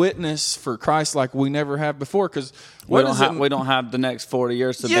to witness for Christ like we never have before. Because we don't have the next 40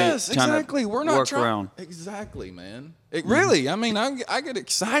 years to exactly. We're not work around. Exactly, man. Really, I mean, I get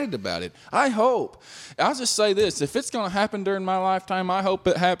excited about it. I hope. I'll just say this. If it's going to happen during my lifetime, I hope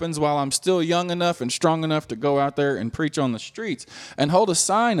it happens while I'm still young enough and strong enough to go out there and preach on the streets and hold a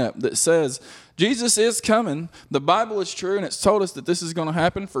sign up that says, Jesus is coming. The Bible is true, and it's told us that this is going to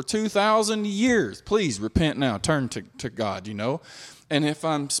happen for 2,000 years. Please repent now. Turn to God, And if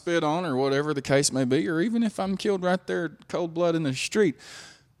I'm spit on or whatever the case may be, or even if I'm killed right there, cold blood in the street,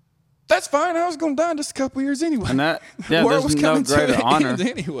 that's fine. I was going to die in just a couple years anyway. And there's no greater honor.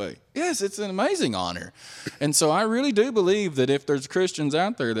 Anyway. Yes, it's an amazing honor. And so I really do believe that if there's Christians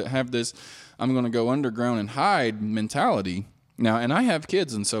out there that have this, I'm going to go underground and hide mentality. Now, and I have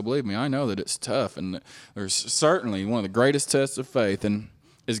kids, and so believe me, I know that it's tough. And there's certainly one of the greatest tests of faith and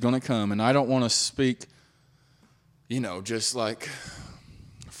is going to come. And I don't want to speak, just like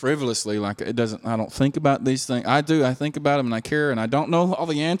frivolously, like I don't think about these things. I do. I think about them and I care, and I don't know all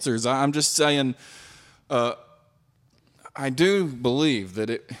the answers. I'm just saying, I do believe that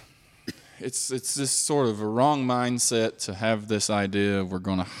it's this sort of a wrong mindset to have this idea of we're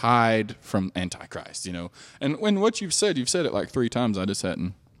going to hide from Antichrist, And when what you've said it like 3 times. I just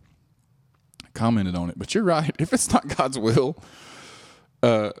hadn't commented on it, but you're right. If it's not God's will,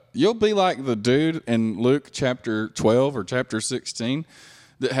 you'll be like the dude in Luke chapter 12 or chapter 16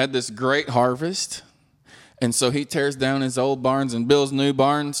 that had this great harvest, And so he tears down his old barns and builds new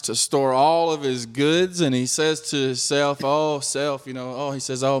barns to store all of his goods. And he says to himself, oh, self, he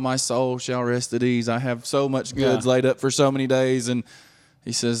says, oh, my soul shall rest at ease. I have so much goods laid up for so many days. And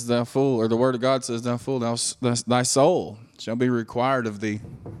he says, thou fool, or the word of God says, thou fool, thy soul shall be required of thee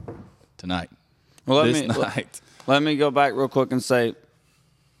tonight. Well, night. Let me go back real quick and say,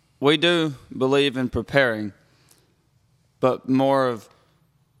 we do believe in preparing, but more of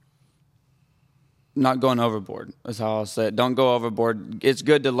not going overboard, is how I'll say it. Don't go overboard. It's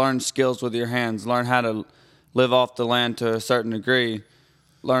good to learn skills with your hands, learn how to live off the land to a certain degree,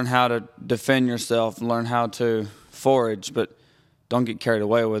 learn how to defend yourself, learn how to forage, but don't get carried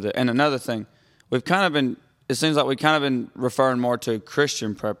away with it. And another thing, it seems like we've kind of been referring more to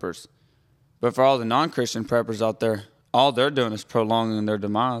Christian preppers. But for all the non-Christian preppers out there, all they're doing is prolonging their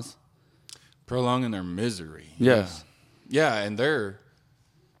demise. Prolonging their misery. Yes. Yeah, and they're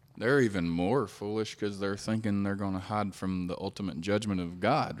even more foolish because they're thinking they're going to hide from the ultimate judgment of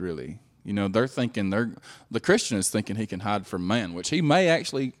God, really. They're thinking the Christian is thinking he can hide from man, which he may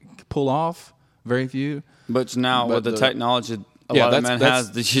actually pull off, very few. But now with the technology a lot of men has,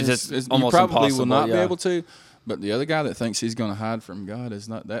 it's almost you probably impossible. Will not be able to. But the other guy that thinks he's going to hide from God is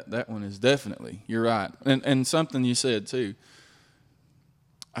not that one is definitely, you're right. And something you said too,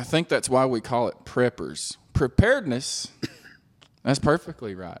 I think that's why we call it preppers. Preparedness, that's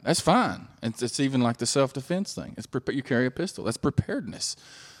perfectly right. That's fine. It's even like the self-defense thing. You carry a pistol. That's preparedness.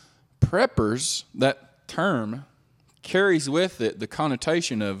 Preppers, that term carries with it the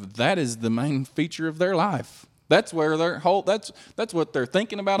connotation of that is the main feature of their life. That's where that's what they're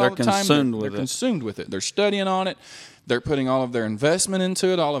thinking about all the time. They're consumed with it. They're studying on it. They're putting all of their investment into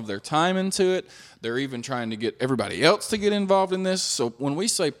it, all of their time into it. They're even trying to get everybody else to get involved in this. So when we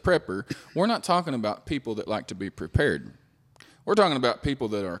say prepper, we're not talking about people that like to be prepared. We're talking about people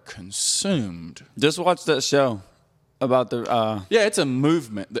that are consumed. Just watch that show about the... it's a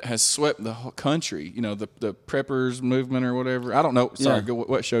movement that has swept the whole country. The preppers movement or whatever. I don't know. Sorry,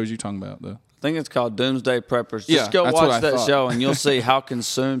 what shows you talking about, though? I think it's called Doomsday Preppers. Just go watch that show and you'll see how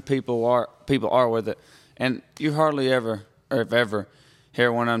consumed people are with it. And you hardly ever, or if ever,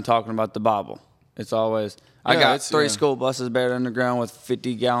 hear one of them talking about the Bible. It's always, I got 3 school buses buried underground with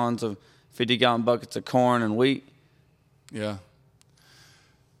 50-gallon buckets of corn and wheat. Yeah.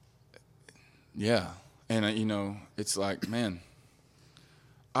 Yeah. And, it's like, man,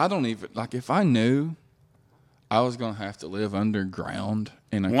 I don't even, like, if I knew I was going to have to live underground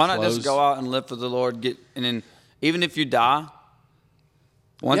in a Why not just go out and live for the Lord? And then, even if you die,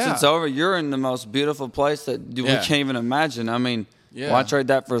 once it's over, you're in the most beautiful place that we can't even imagine. I mean, why trade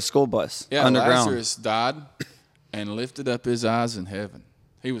that for a school bus underground? Lazarus died and lifted up his eyes in heaven.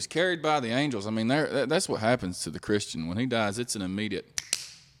 He was carried by the angels. I mean, that's what happens to the Christian. When he dies, it's an immediate...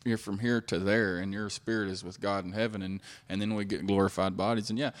 You're from here to there, and your spirit is with God in heaven, and then we get glorified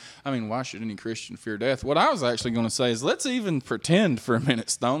bodies. And why should any Christian fear death? What I was actually going to say is let's even pretend for a minute,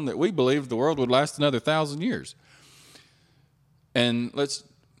 Stone, that we believe the world would last another 1,000 years. And let's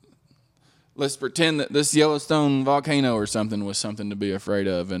pretend that this Yellowstone volcano or something was something to be afraid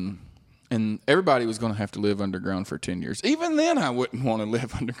of, and everybody was going to have to live underground for 10 years. Even then, I wouldn't want to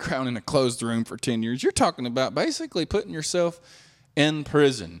live underground in a closed room for 10 years. You're talking about basically putting yourself in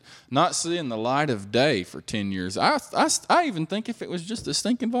prison, not seeing the light of day for 10 years. I even think if it was just a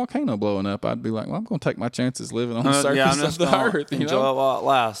stinking volcano blowing up, I'd be like, well, I'm going to take my chances living on the surface of the earth. Enjoy it while it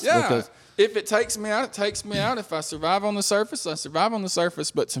lasts. Yeah, because if it takes me out, it takes me out. If I survive on the surface, I survive on the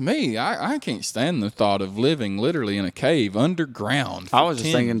surface. But to me, I can't stand the thought of living literally in a cave underground for I was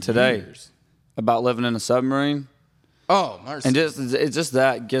just thinking today about living in a submarine. Oh, mercy. And it's just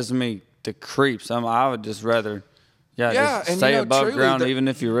that gives me the creeps. I would just rather... just stay above ground even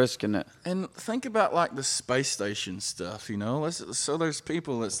if you're risking it. And think about like the space station stuff, So there's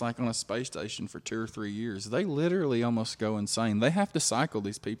people that's like on a space station for 2 or 3 years. They literally almost go insane. They have to cycle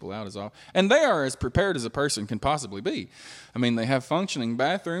these people out and they are as prepared as a person can possibly be. I mean, they have functioning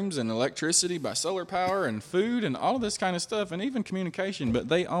bathrooms and electricity by solar power and food and all of this kind of stuff and even communication, but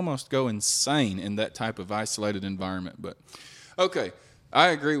they almost go insane in that type of isolated environment. But okay.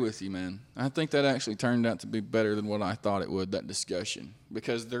 I agree with you, man. I think that actually turned out to be better than what I thought it would, that discussion.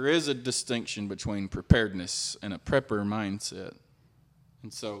 Because there is a distinction between preparedness and a prepper mindset.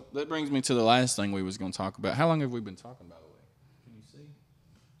 And so that brings me to the last thing we was going to talk about. How long have we been talking, by the way? Can you see?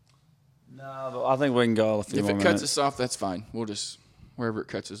 No, but I think we can go a few more minutes. If it cuts us off, that's fine. We'll just... Wherever it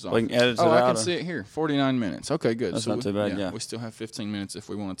cuts us off. We can edit it out. I can see it here. 49 minutes. Okay, good. That's not too bad, yeah. We still have 15 minutes if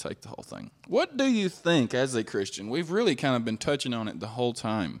we want to take the whole thing. What do you think as a Christian? We've really kind of been touching on it the whole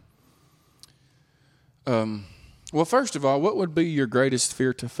time. Well, first of all, what would be your greatest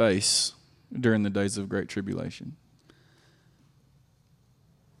fear to face during the days of great tribulation?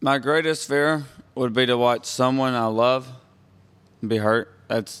 My greatest fear would be to watch someone I love be hurt.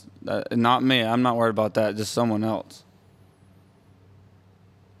 That's not me. I'm not worried about that. Just someone else.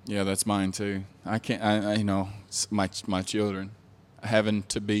 Yeah, that's mine too. I can't. I my children having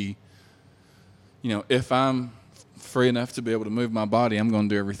to be. If I'm free enough to be able to move my body, I'm going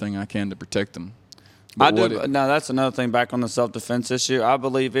to do everything I can to protect them. But Now that's another thing. Back on the self-defense issue, I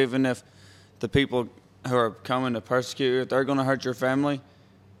believe even if the people who are coming to persecute you, if they're going to hurt your family,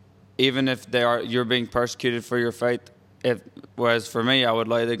 even if you're being persecuted for your faith. Whereas for me, I would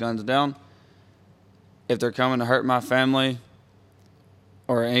lay the guns down. If they're coming to hurt my family,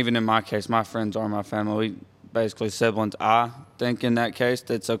 or even in my case, my friends are my family. We basically siblings. I think in that case,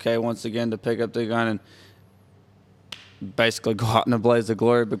 it's okay once again to pick up the gun and basically go out in a blaze of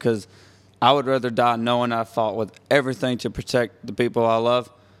glory, because I would rather die knowing I fought with everything to protect the people I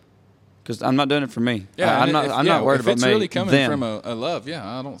love. Because I'm not doing it for me. Yeah, I'm not worried about me. If it's really coming them. from a love,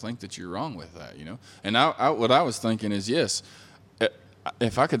 I don't think that you're wrong with that, And what I was thinking is, yes,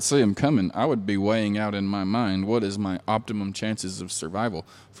 if I could see them coming, I would be weighing out in my mind what is my optimum chances of survival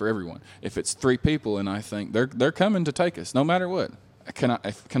for everyone. If it's 3 people and I think they're coming to take us, no matter what, can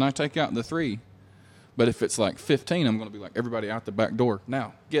I take out the 3? But if it's like 15, I'm going to be like, everybody out the back door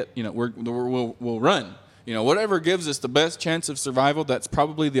now. We'll run. Whatever gives us the best chance of survival, that's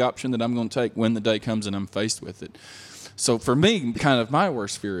probably the option that I'm going to take when the day comes and I'm faced with it. So for me, kind of my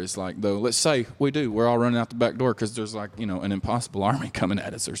worst fear is like, though, let's say we're all running out the back door because there's like, an impossible army coming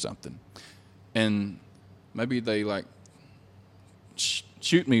at us or something. And maybe they like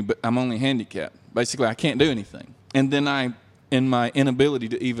shoot me, but I'm only handicapped. Basically, I can't do anything. And then in my inability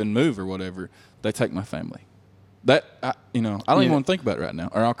to even move or whatever, they take my family. That I don't even want to think about it right now,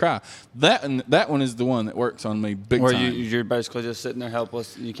 or I'll cry. That one is the one that works on me big time. Where you're basically just sitting there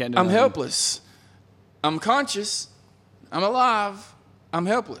helpless. You can't do I'm nothing. helpless. I'm conscious. I'm alive. I'm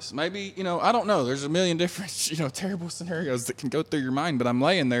helpless. Maybe, I don't know. There's a million different, terrible scenarios that can go through your mind. But I'm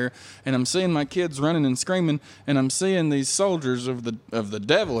laying there and I'm seeing my kids running and screaming, and I'm seeing these soldiers of the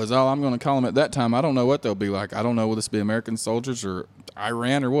devil is all I'm going to call them at that time. I don't know what they'll be like. I don't know. Will this be American soldiers or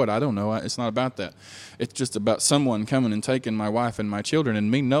Iran or what? I don't know. It's not about that. It's just about someone coming and taking my wife and my children, and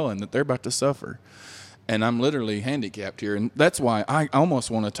me knowing that they're about to suffer. And I'm literally handicapped here. And that's why I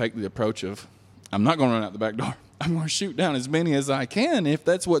almost want to take the approach of, I'm not going to run out the back door. I'm going to shoot down as many as I can if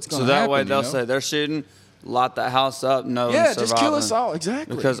that's what's going to happen. So that way they'll say they're shooting, light that house up, just kill us all.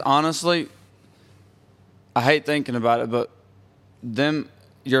 Exactly. Because honestly, I hate thinking about it, but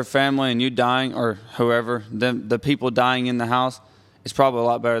your family and you dying, or whoever, the people dying in the house, is probably a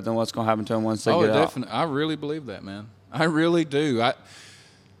lot better than what's going to happen to them once they get out. Oh, definitely. I really believe that, man. I really do.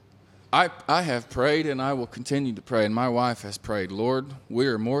 I have prayed, and I will continue to pray, and my wife has prayed, Lord, we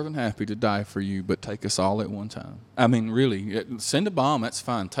are more than happy to die for you, but take us all at one time. I mean, really, send a bomb, that's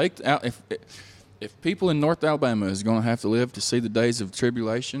fine. Take out if people in North Alabama is going to have to live to see the days of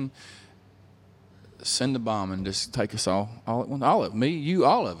tribulation, send a bomb and just take us all at one. All of me, you,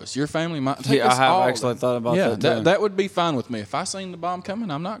 all of us, your family, take us all. I have actually thought about that. Yeah, that would be fine with me. If I seen the bomb coming,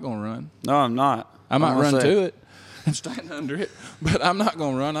 I'm not going to run. No, I'm not. I might run to it and stand under it, but I'm not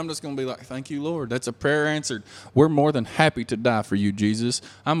going to run. I'm just going to be like, thank you, Lord. That's a prayer answered. We're more than happy to die for you, Jesus.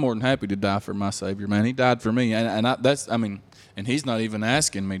 I'm more than happy to die for my Savior, man. He died for me, and he's not even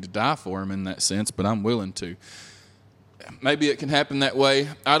asking me to die for him in that sense, but I'm willing to. Maybe it can happen that way.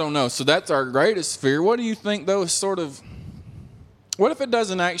 I don't know. So that's our greatest fear. What do you think, though, is sort of, what if it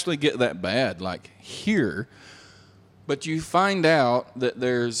doesn't actually get that bad, like here, but you find out that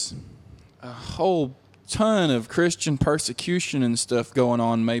there's a whole ton of Christian persecution and stuff going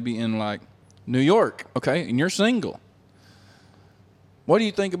on, maybe in like New York, okay, and you're single. What do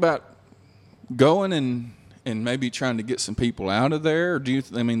you think about going and maybe trying to get some people out of there? Or do you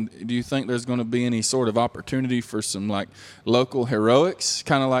think there's going to be any sort of opportunity for some like local heroics?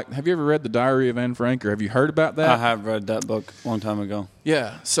 Kind of like, have you ever read The Diary of Anne Frank, or have you heard about that? I have read that book a long time ago.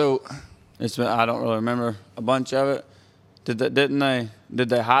 Yeah, so I don't really remember a bunch of it. Did they hide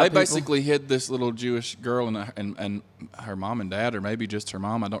They people? basically hid this little Jewish girl and her mom and dad, or maybe just her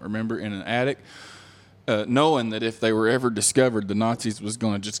mom, I don't remember, in an attic, knowing that if they were ever discovered, the Nazis was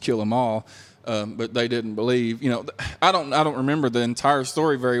going to just kill them all. But they didn't believe. I don't remember the entire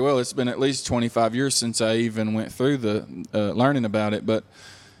story very well. It's been at least 25 years since I even went through the learning about it. But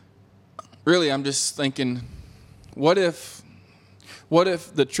really, I'm just thinking, what if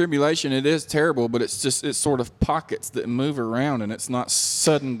the tribulation, it is terrible, but it's sort of pockets that move around, and it's not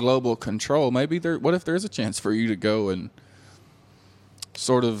sudden global control. Maybe what if there's a chance for you to go and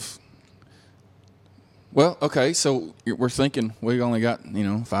sort of Well, okay, so we're thinking we only got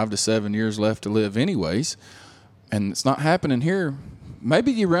 5 to 7 years left to live, anyways, and it's not happening here.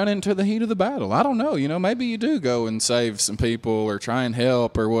 Maybe you run into the heat of the battle. I don't know. Maybe you do go and save some people or try and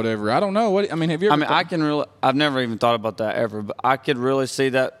help or whatever. I don't know. Have you ever? I've never even thought about that ever, but I could really see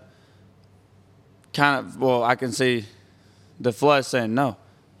that I can see the flesh saying, no,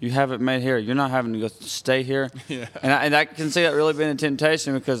 you have it made here. You're not having to go stay here. Yeah. And I can see that really being a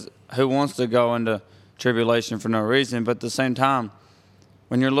temptation, because who wants to go into tribulation for no reason? But at the same time,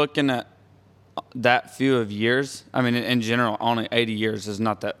 when you're looking at that few of years, in general, only 80 years is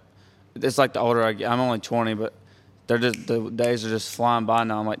not that. It's like the older I get. I'm only 20, but the days are just flying by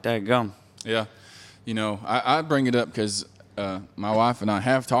now. I'm like, daggum. Yeah. I bring it up because my wife and I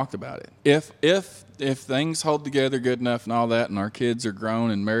have talked about it. If things hold together good enough and all that, and our kids are grown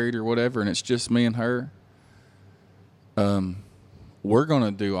and married or whatever, and it's just me and her, we're going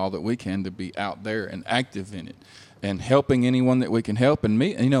to do all that we can to be out there and active in it and helping anyone that we can help. And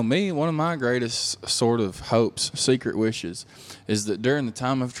me, one of my greatest sort of hopes, secret wishes, is that during the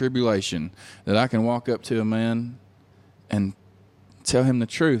time of tribulation, that I can walk up to a man and tell him the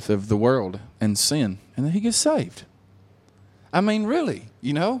truth of the world and sin, and that he gets saved. Really,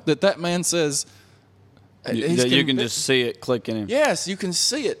 that man says, you can just see it click in him. Yes, you can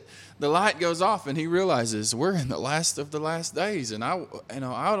see it. The light goes off, and he realizes we're in the last of the last days, and I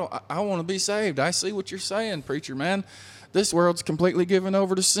want to be saved. I see what you're saying, preacher man. This world's completely given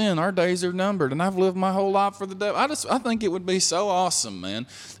over to sin. Our days are numbered, and I've lived my whole life for the devil. I think it would be so awesome, man,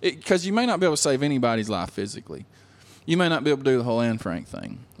 because you may not be able to save anybody's life physically. You may not be able to do the whole Anne Frank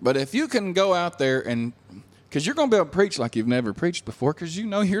thing, but if you can go out there and, because you're going to be able to preach like you've never preached before, because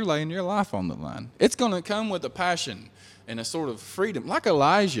you're laying your life on the line. It's going to come with a passion and a sort of freedom, like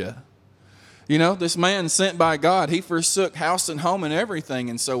Elijah. This man sent by God, he forsook house and home and everything.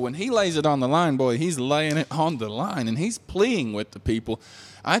 And so when he lays it on the line, boy, he's laying it on the line and he's pleading with the people.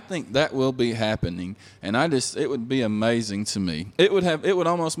 I think that will be happening. And it would be amazing to me. It would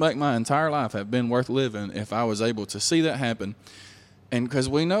almost make my entire life have been worth living if I was able to see that happen. And because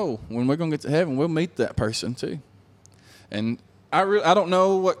we know when we're going to get to heaven, we'll meet that person too. And I don't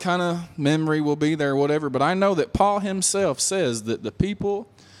know what kind of memory will be there or whatever, but I know that Paul himself says that the people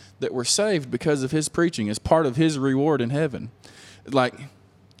that were saved because of his preaching is part of his reward in heaven.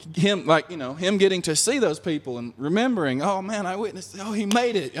 Him getting to see those people and remembering, oh man, I witnessed, oh, he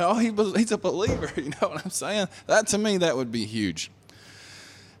made it. Oh, he's a believer. You know what I'm saying? That, to me, that would be huge.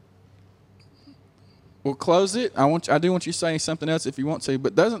 We'll close it. I do want you to say something else if you want to,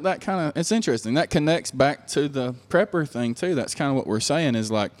 but doesn't that it's interesting. That connects back to the prepper thing too. That's kind of what we're saying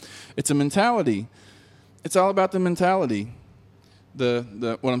is it's a mentality. It's all about the mentality.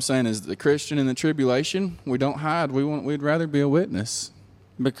 What I'm saying is the Christian in the tribulation, we don't hide. We'd rather be a witness.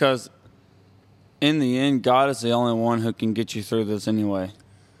 Because in the end, God is the only one who can get you through this anyway.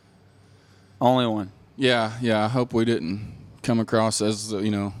 Only one. Yeah. I hope we didn't come across as,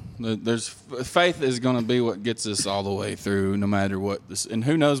 there's faith is going to be what gets us all the way through, no matter what this. And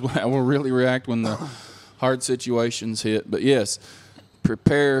who knows how we'll really react when the hard situations hit. But yes,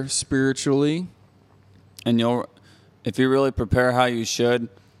 prepare spiritually. And if you really prepare how you should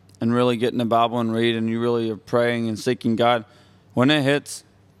and really get in the Bible and read and you really are praying and seeking God, when it hits,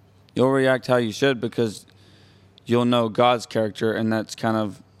 you'll react how you should because you'll know God's character. And it's kind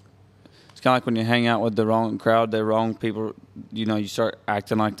of like when you hang out with the wrong crowd, the wrong people, you start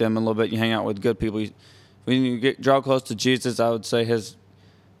acting like them a little bit. You hang out with good people. When you draw close to Jesus, I would say his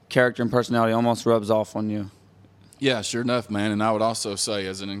character and personality almost rubs off on you. Yeah, sure enough, man. And I would also say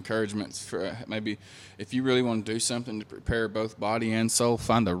as an encouragement for maybe if you really want to do something to prepare both body and soul,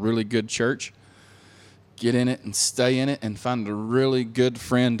 find a really good church, get in it and stay in it, and find a really good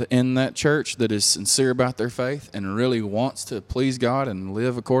friend in that church that is sincere about their faith and really wants to please God and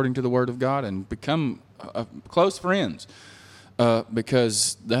live according to the Word of God and become close friends.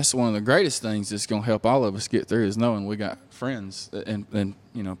 Because that's one of the greatest things that's going to help all of us get through is knowing we got friends and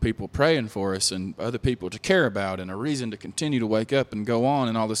people praying for us and other people to care about and a reason to continue to wake up and go on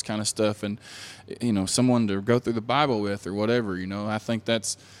and all this kind of stuff and someone to go through the Bible with or whatever. I think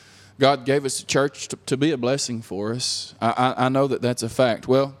that's God gave us a church to be a blessing for us. I know that's a fact.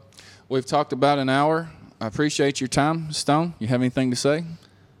 Well, we've talked about an hour. I appreciate your time, Stone. You have anything to say?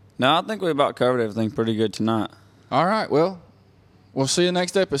 No, I think we about covered everything pretty good tonight. All right. Well, we'll see you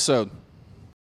next episode.